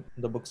selling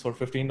the books for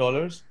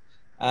 $15,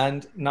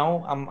 and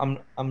now I'm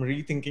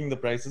rethinking the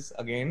prices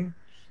again.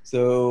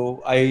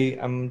 So I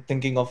am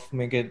thinking of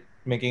making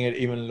it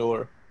even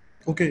lower,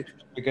 Okay.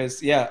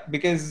 because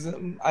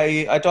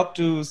I talked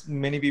to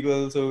many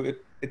people, so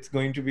it's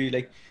going to be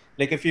like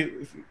if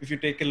you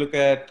take a look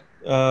at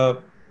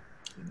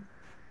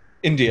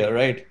India,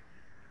 right?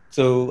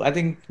 So I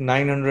think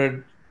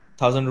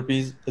 900,000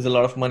 rupees is a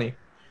lot of money.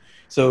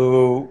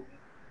 So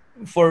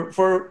for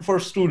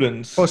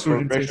students, For for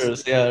students, yes.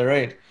 freshers, yeah,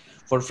 right.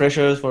 For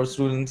freshers, for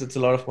students, it's a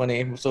lot of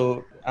money.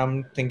 So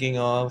I'm thinking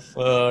of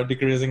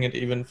decreasing it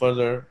even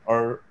further,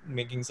 or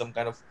making some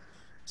kind of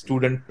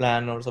student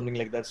plan or something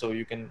like that, so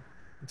you can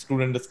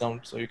student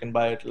discount, so you can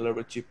buy it a little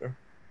bit cheaper.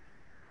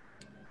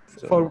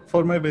 So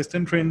For my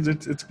Western friends,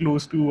 it's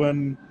close to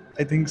one,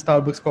 I think,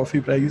 Starbucks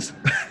coffee price.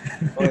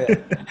 oh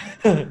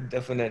yeah,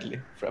 definitely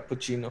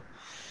frappuccino.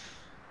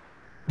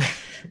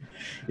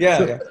 Yeah,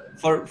 So yeah.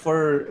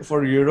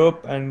 For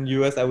Europe and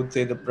US, I would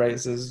say the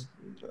price is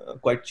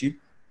quite cheap,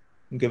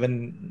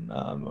 given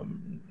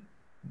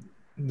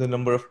the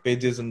number of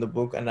pages in the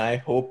book, and I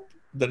hope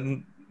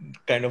the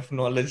kind of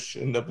knowledge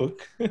in the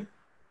book. yeah.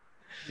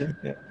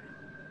 Yeah.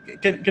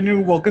 Can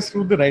you walk us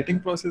through the writing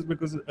process,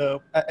 because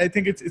I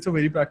think it's a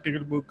very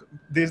practical book.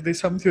 There's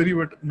some theory,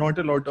 but not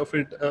a lot of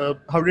it.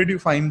 How did you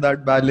find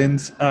that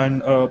balance,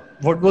 and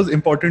what was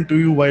important to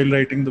you while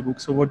writing the book?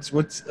 So what's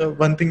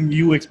one thing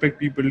you expect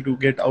people to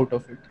get out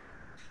of it?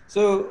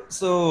 So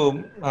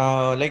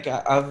like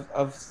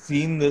I've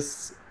seen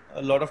this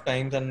a lot of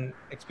times and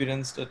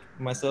experienced it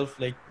myself.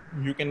 Like,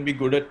 you can be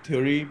good at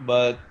theory,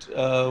 but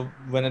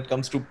when it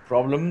comes to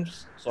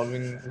problems,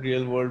 solving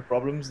real world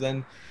problems,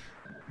 then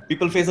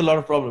people face a lot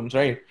of problems,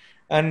 right?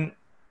 And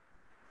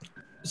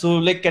so,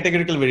 like,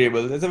 categorical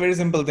variables, it's a very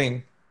simple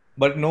thing,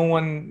 but no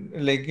one,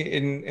 like,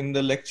 in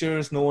the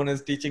lectures, no one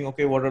is teaching,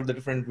 okay, what are the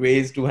different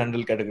ways to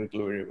handle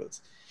categorical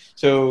variables.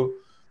 So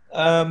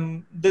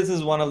this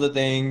is one of the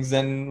things.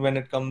 And when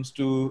it comes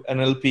to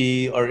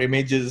NLP or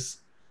images,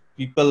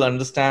 people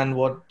understand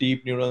what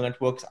deep neural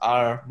networks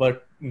are,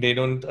 but they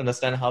don't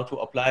understand how to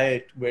apply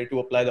it, where to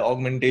apply the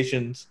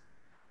augmentations,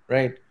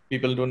 right?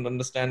 People don't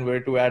understand where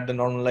to add the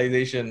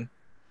normalization.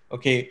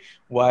 Okay,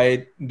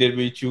 why did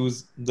we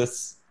choose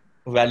this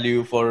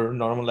value for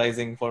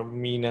normalizing for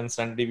mean and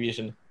standard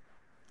deviation?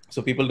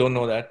 So people don't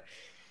know that.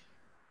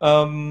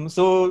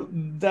 So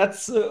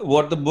that's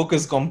what the book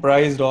is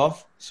comprised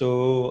of.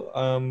 So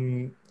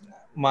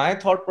my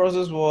thought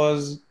process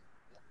was,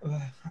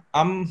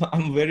 I'm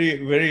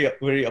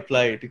very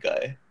applied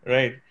guy,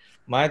 right?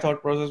 My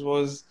thought process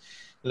was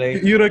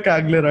like, You're a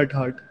Kaggle at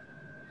heart.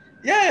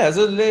 yeah.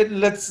 So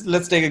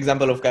let's take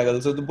example of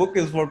Kaggle. So the book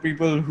is for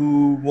people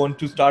who want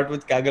to start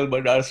with Kaggle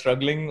but are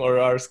struggling or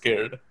are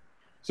scared.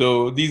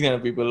 So these kind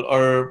of people,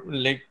 or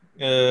like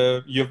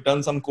you've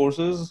done some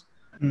courses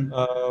Mm.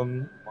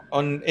 um,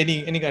 on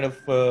any kind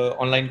of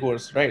online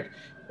course, right?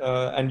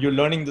 And you're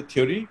learning the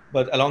theory,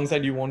 but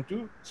alongside you want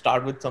to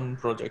start with some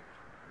project.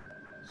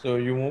 So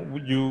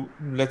you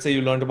let's say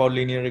you learned about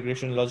linear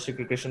regression, logistic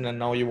regression, and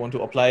now you want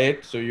to apply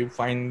it. So you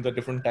find the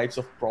different types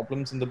of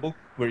problems in the book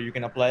where you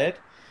can apply it,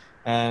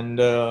 and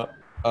then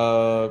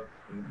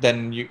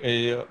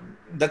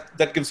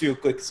that gives you a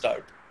quick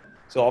start.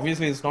 So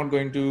obviously it's not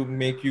going to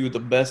make you the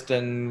best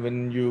and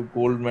win you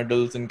gold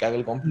medals in Kaggle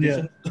Yeah.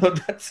 competition. So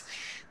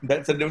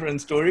that's a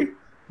different story,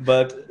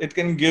 but it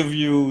can give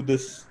you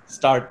this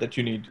start that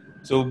you need.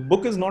 So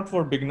book is not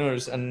for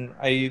beginners, and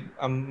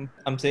I'm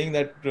saying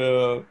that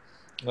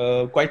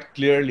quite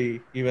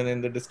clearly, even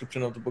in the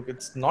description of the book.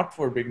 It's not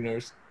for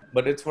beginners.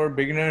 but it's for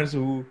beginners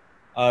who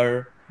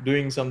are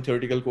doing some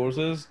theoretical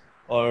courses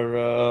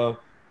or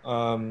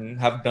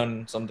have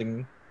done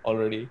something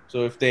already.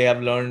 So if they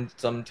have learned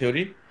some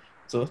theory,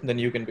 so then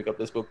you can pick up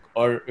this book.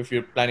 Or if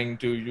you're planning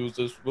to use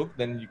this book,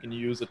 then you can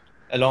use it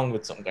along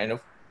with some kind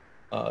of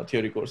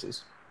theory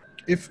courses.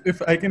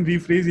 If I can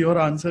rephrase your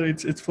answer,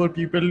 it's for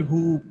people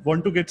who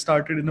want to get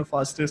started in the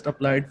fastest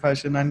applied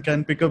fashion and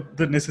can pick up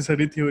the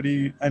necessary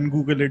theory and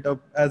Google it up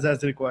as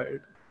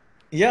required.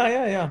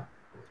 Yeah.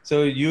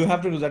 So you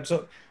have to do that.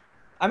 So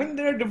I mean,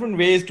 there are different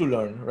ways to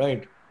learn,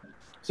 right?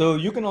 So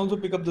you can also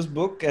pick up this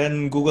book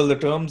and Google the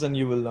terms, and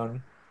you will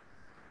learn.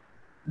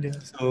 Yeah.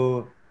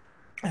 So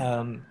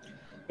um,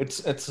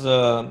 it's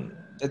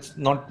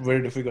not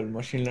very difficult.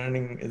 Machine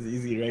learning is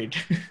easy, right?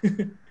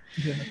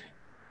 Yeah.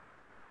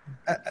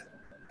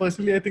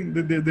 Personally, I think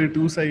that there are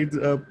two sides.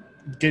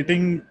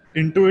 Getting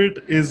into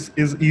it is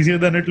easier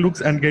than it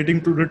looks, and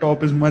getting to the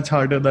top is much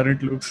harder than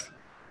it looks.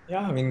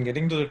 Yeah, I mean,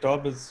 getting to the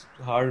top is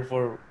hard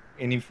for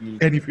any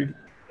field, Any field.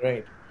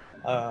 right?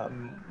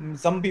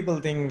 Some people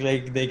think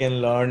like they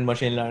can learn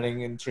machine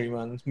learning in 3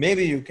 months.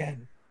 Maybe you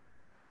can,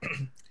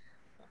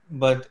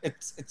 but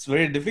it's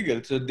very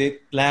difficult. So they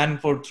plan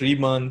for 3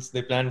 months.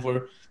 They plan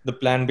for the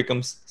plan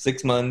becomes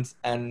 6 months,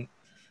 and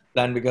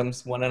plan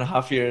becomes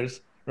 1.5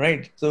 years,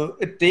 right? So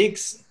it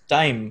takes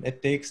time.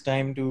 It takes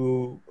time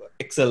to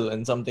excel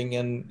in something,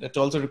 and it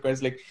also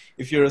requires like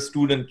if you're a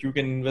student, you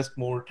can invest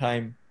more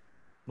time.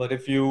 But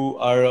if you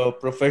are a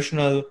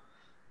professional,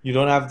 you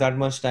don't have that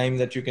much time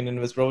that you can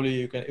invest. Probably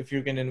you can, if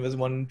you can invest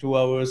 1-2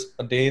 hours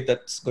a day,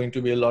 that's going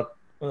to be a lot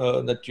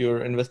that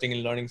you're investing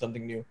in learning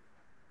something new,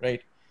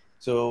 right?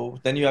 So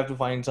then you have to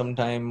find some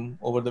time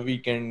over the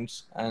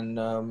weekends, and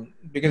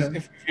because Yeah.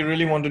 if you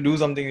really want to do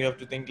something, you have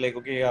to think like,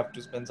 okay, I have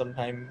to spend some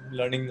time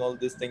learning all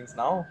these things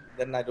now.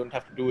 Then I don't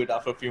have to do it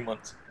after a few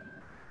months.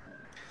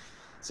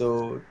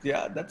 So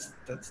yeah, that's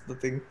the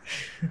thing.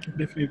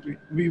 Definitely.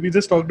 We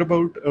just talked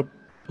about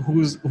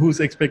who's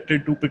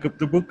expected to pick up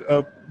the book.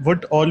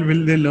 What all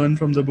will they learn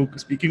from the book?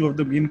 Speaking of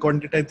the main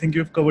content, I think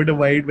you've covered a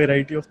wide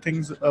variety of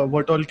things.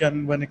 What all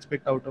can one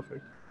expect out of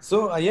it?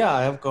 So yeah,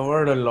 I have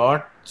covered a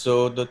lot.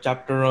 So the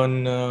chapter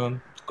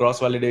on cross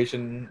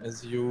validation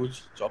is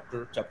huge.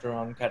 Chapter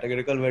on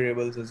categorical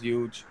variables is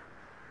huge.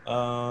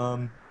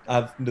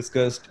 I've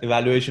discussed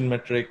evaluation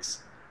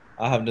metrics.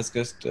 I have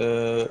discussed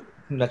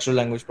natural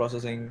language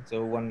processing.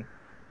 So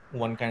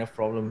one kind of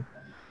problem,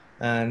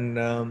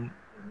 and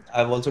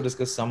I've also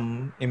discussed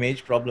some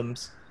image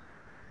problems.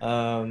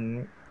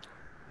 Um,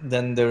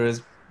 then there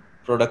is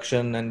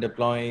production and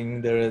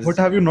deploying. There What is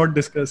have you not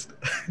discussed?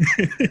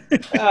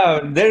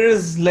 there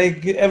is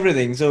like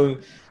everything. So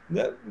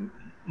the,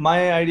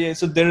 my idea.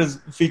 So there is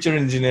feature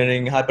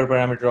engineering,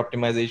 hyperparameter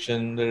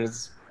optimization.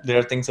 There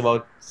are things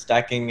about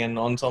stacking and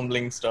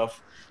ensembling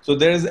stuff. So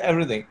there is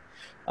everything,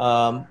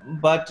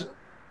 but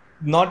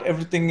not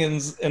everything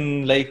is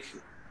in like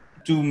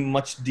too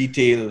much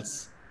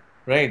details,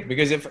 right?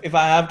 Because if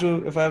I have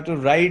to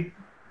write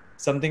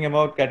something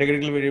about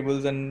categorical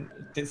variables and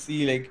to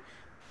see like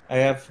I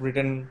have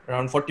written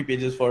around 40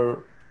 pages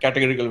for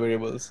categorical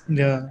variables,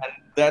 Yeah. and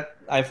that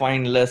I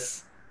find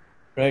less,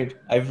 right?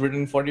 I've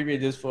written 40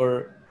 pages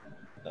for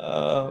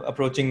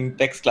approaching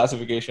text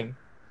classification.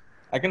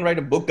 I can write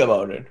a book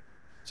about it.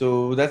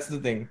 So that's the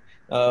thing.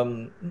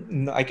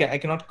 I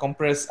cannot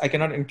compress. I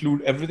cannot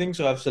include everything.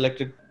 So I've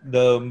selected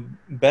the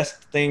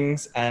best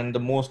things and the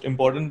most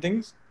important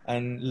things,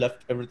 and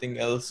left everything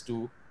else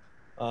to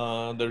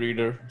the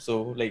reader.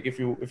 So like if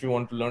you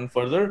want to learn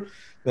further,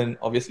 then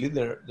obviously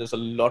there's a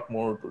lot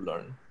more to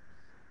learn.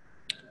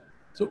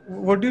 So,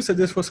 what do you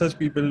suggest for such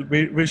people?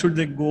 Where should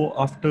they go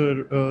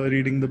after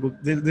reading the book?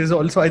 There's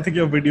also, I think,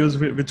 your videos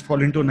which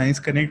fall into a nice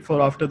connect for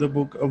after the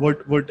book.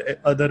 What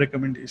other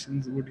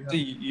recommendations would you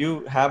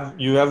So have?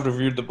 you have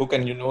reviewed the book,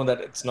 and you know that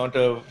it's not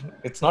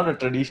a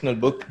traditional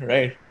book,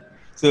 right?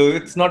 So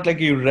it's not like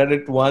you read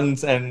it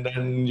once and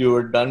then you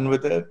were done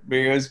with it,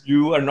 because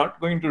you are not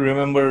going to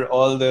remember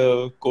all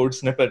the code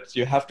snippets.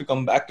 You have to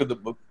come back to the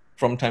book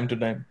from time to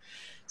time.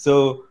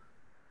 So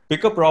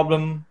pick a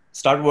problem,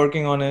 start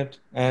working on it,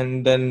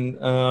 and then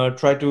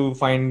try to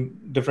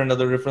find different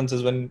other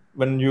references.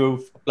 When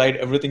you've applied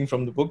everything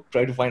from the book,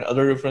 try to find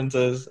other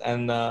references,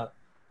 and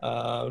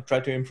try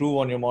to improve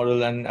on your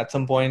model. And at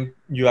some point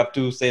you have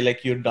to say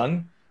like you're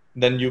done,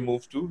 then you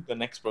move to the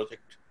next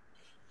project.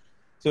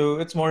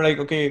 So it's more like,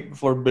 okay,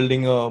 for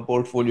building a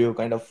portfolio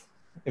kind of,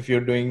 if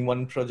you're doing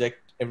one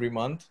project every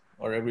month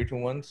or every 2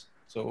 months,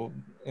 so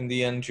in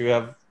the end you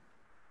have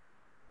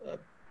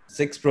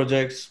 6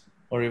 projects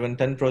or even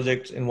 10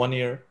 projects in 1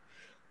 year,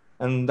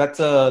 and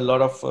that's a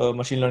lot of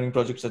machine learning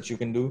projects that you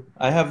can do.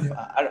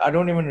 Yeah. I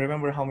don't even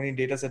remember how many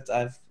data sets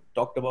I've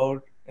talked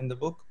about in the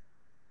book,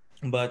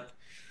 but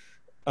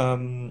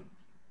um,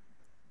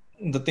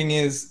 the thing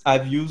is,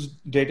 I've used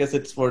data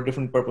sets for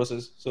different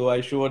purposes. So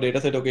I show a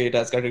data set, okay, it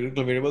has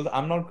categorical variables.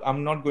 I'm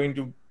not going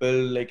to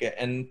build like an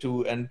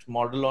end-to-end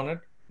model on it,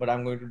 but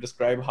I'm going to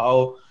describe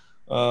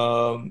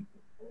um,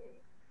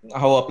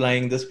 how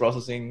applying this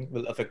processing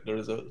will affect the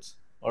results,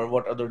 or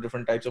what other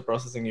different types of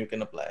processing you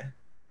can apply.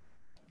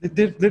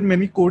 there are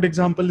many code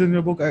examples in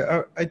your book.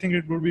 I think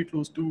it would be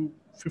close to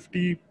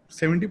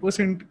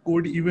 50-70%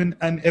 code even,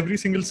 and every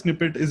single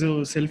snippet is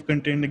a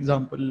self-contained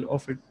example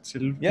of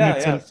itself in Yeah,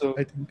 itself, so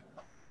I think.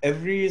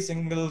 every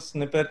single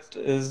snippet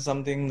is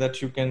something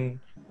that you can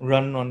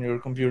run on your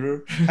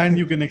computer. And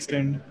you can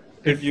extend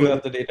it If you further.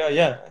 have the data,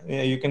 yeah,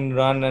 you can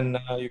run, and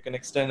you can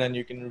extend, and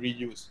you can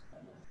reuse.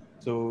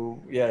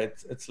 So yeah,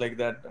 it's like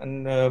that.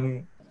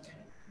 And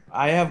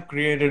I have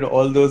created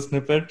all those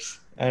snippets,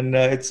 and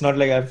it's not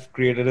like I've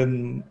created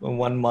in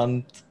 1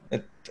 month.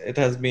 It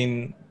has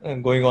been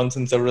going on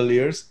since several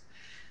years.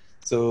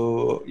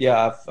 So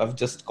yeah, I've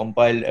just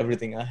compiled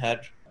everything I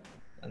had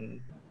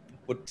and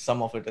put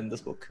some of it in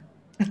this book.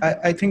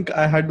 I think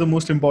I had the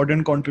most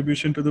important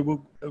contribution to the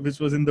book, which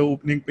was in the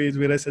opening page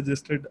where I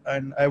suggested,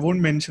 and I won't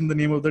mention the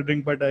name of the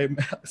drink, but I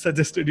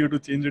suggested you to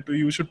change it to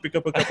you should pick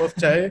up a cup of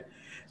chai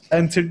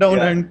and sit down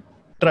Yeah. and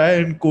try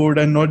and code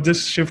and not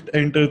just shift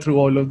enter through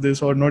all of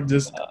this or not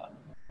just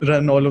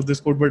run all of this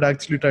code, but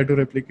actually try to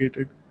replicate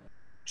it.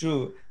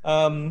 True.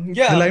 The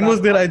Yeah, line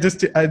was there. I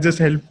just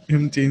helped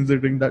him change the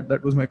drink.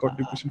 That was my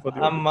contribution for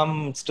the audio.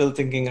 I'm still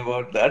thinking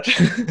about that.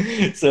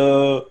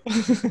 So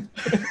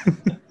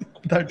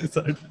That is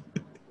sad.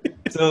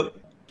 so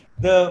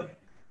the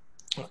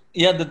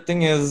the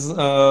thing is,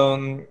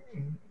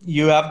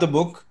 you have the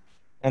book,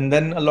 and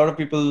then a lot of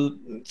people.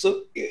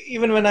 So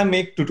even when I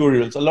make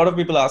tutorials, a lot of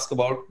people ask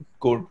about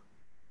code,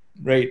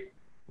 right?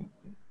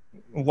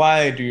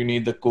 Why do you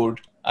need the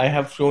code? I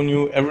have shown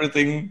you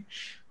everything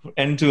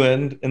end to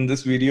end in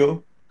this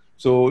video.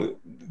 So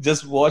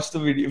just watch the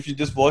video. If you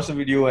just watch the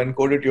video and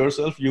code it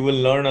yourself, you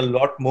will learn a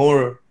lot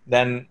more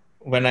than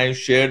when I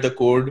share the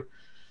code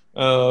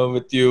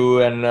with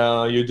you, and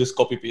you just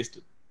copy paste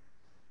it.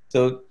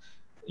 So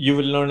you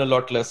will learn a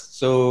lot less.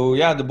 So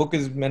yeah, the book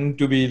is meant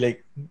to be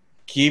like,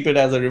 keep it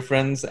as a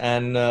reference,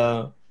 and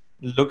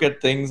look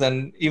at things.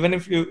 And even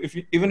if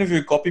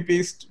you copy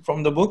paste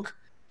from the book,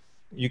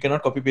 you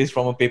cannot copy paste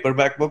from a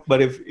paperback book.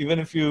 But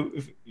if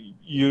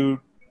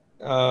you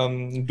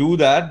do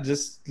that,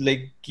 just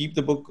like keep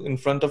the book in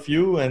front of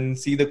you and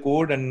see the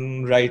code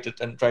and write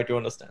it and try to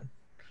understand.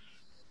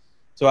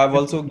 So I've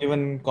also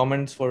given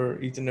comments for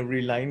each and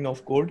every line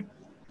of code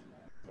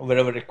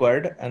wherever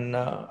required, and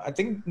I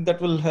think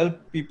that will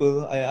help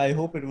people. I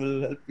hope it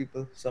will help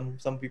people,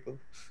 some people.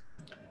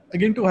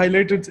 Again, to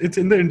highlight, it's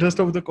in the interest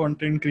of the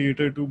content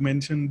creator to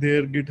mention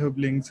their GitHub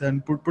links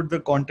and put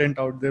the content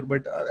out there.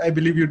 But I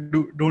believe you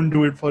don't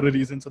do it for a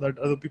reason, so that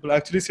other people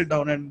actually sit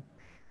down and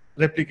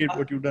replicate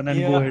what you've done and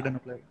go Yeah, ahead and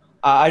apply it.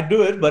 I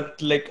do it,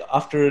 but like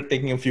after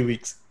taking a few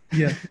weeks.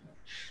 Yeah.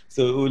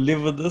 So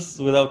live with this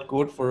without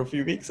code for a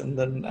few weeks, and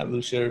then I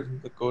will share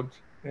the code.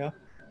 Yeah.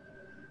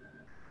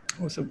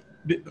 Awesome.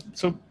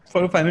 So,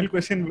 for a final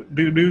question,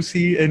 do you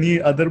see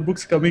any other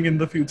books coming in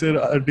the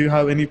future? Do you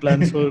have any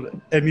plans for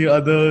any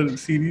other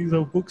series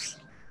of books?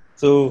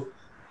 So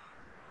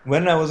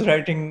when I was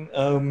writing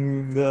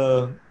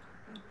the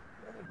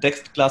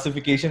text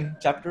classification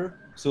chapter,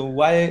 so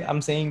why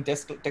I'm saying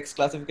text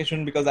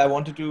classification, because I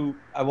wanted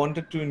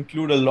to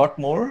include a lot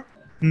more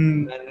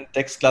than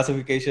text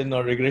classification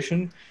or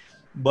regression,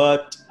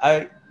 but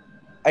I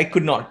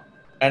could not,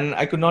 and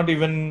I could not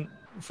even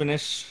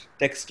finish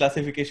text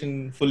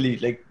classification fully.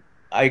 Like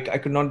I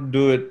could not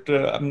do it.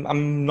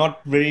 I'm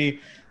not very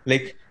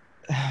like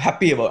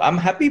happy about. I'm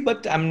happy,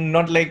 but I'm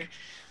not like.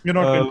 You're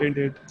not Uh, content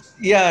yet.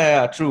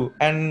 yeah, true.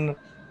 And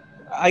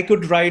I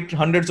could write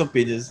hundreds of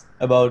pages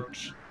about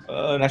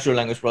natural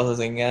language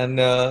processing, and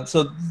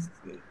so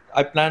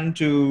I plan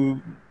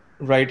to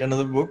write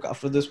another book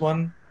after this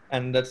one,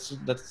 and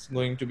that's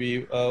going to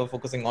be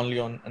focusing only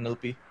on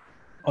NLP.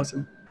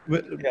 Awesome.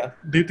 Well, Yeah.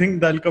 do you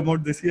think that'll come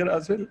out this year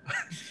as well?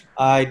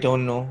 I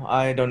don't know.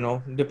 I don't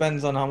know.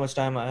 Depends on how much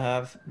time I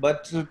have.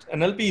 But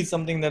NLP is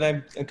something that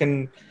I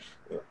can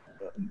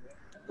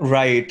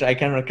write. I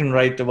can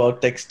write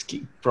about text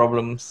key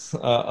problems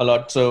a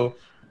lot. So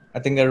I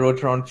think I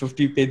wrote around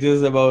 50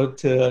 pages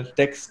about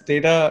text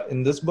data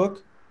in this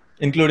book,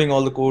 including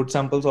all the code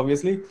samples,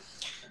 obviously.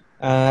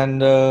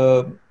 And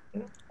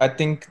I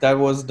think that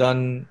was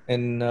done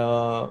in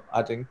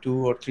I think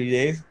 2 or 3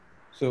 days.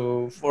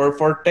 So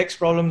for text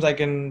problems, I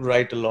can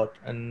write a lot,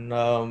 and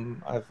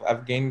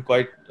I've gained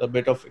quite a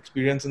bit of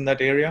experience in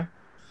that area.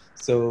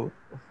 So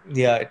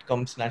yeah, it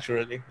comes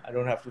naturally. I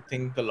don't have to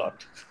think a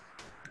lot.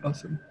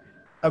 Awesome.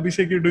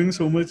 Abhishek, you're doing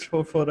so much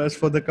for us,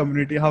 for the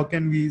community. How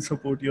can we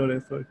support your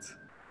efforts?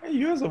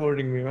 You're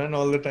supporting me, man,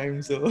 all the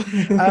time. So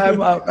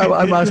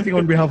I'm asking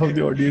on behalf of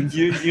the audience.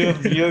 you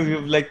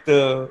have like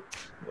the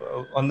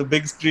on the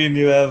big screen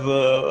you have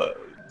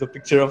the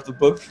picture of the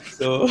book.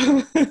 So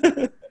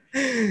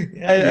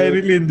yeah, I you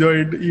really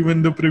enjoyed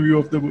even the preview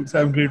of the books.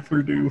 I'm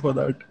grateful to you for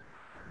that.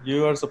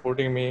 you are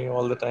supporting me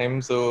all the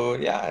time. So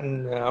yeah,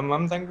 and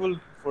I'm thankful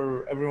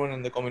for everyone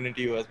in the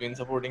community who has been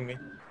supporting me.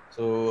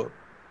 So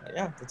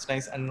yeah, that's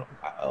nice. And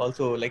I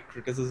also like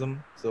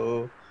criticism.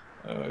 So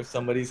if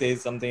somebody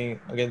says something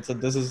again, so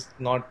this is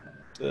not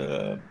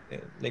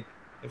like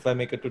if I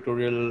make a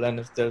tutorial and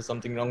if there's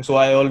something wrong. So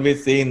I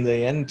always say in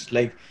the end,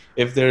 like,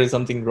 if there is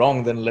something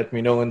wrong, then let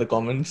me know in the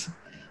comments.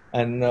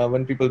 And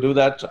when people do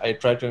that, I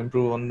try to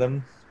improve on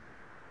them.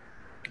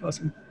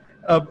 Awesome.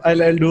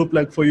 I'll do a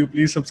plug for you.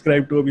 Please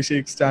subscribe to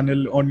Abhishek's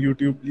channel on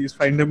YouTube. Please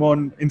find him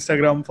on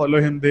Instagram,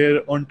 follow him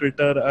there, on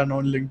Twitter and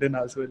on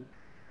LinkedIn as well.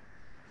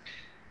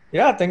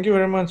 Yeah, thank you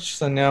very much,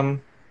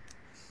 Sanyam.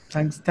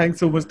 Thanks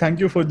so much. Thank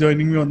you for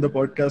joining me on the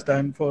podcast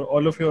and for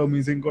all of your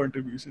amazing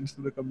contributions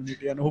to the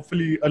community, and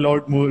hopefully a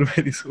lot more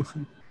very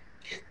soon.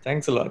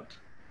 Thanks a lot.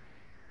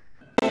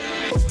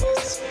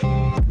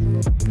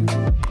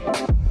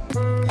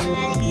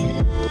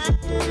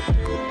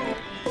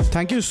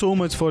 Thank you so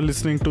much for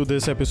listening to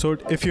this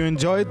episode. If you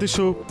enjoyed the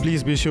show,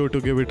 please be sure to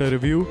give it a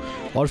review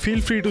or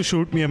feel free to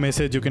shoot me a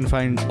message. You can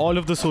find all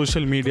of the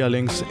social media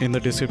links in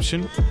the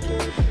description.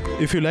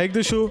 If you like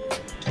the show,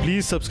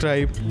 please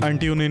subscribe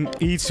and tune in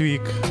each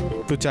week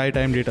to Chai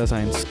Time Data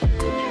Science.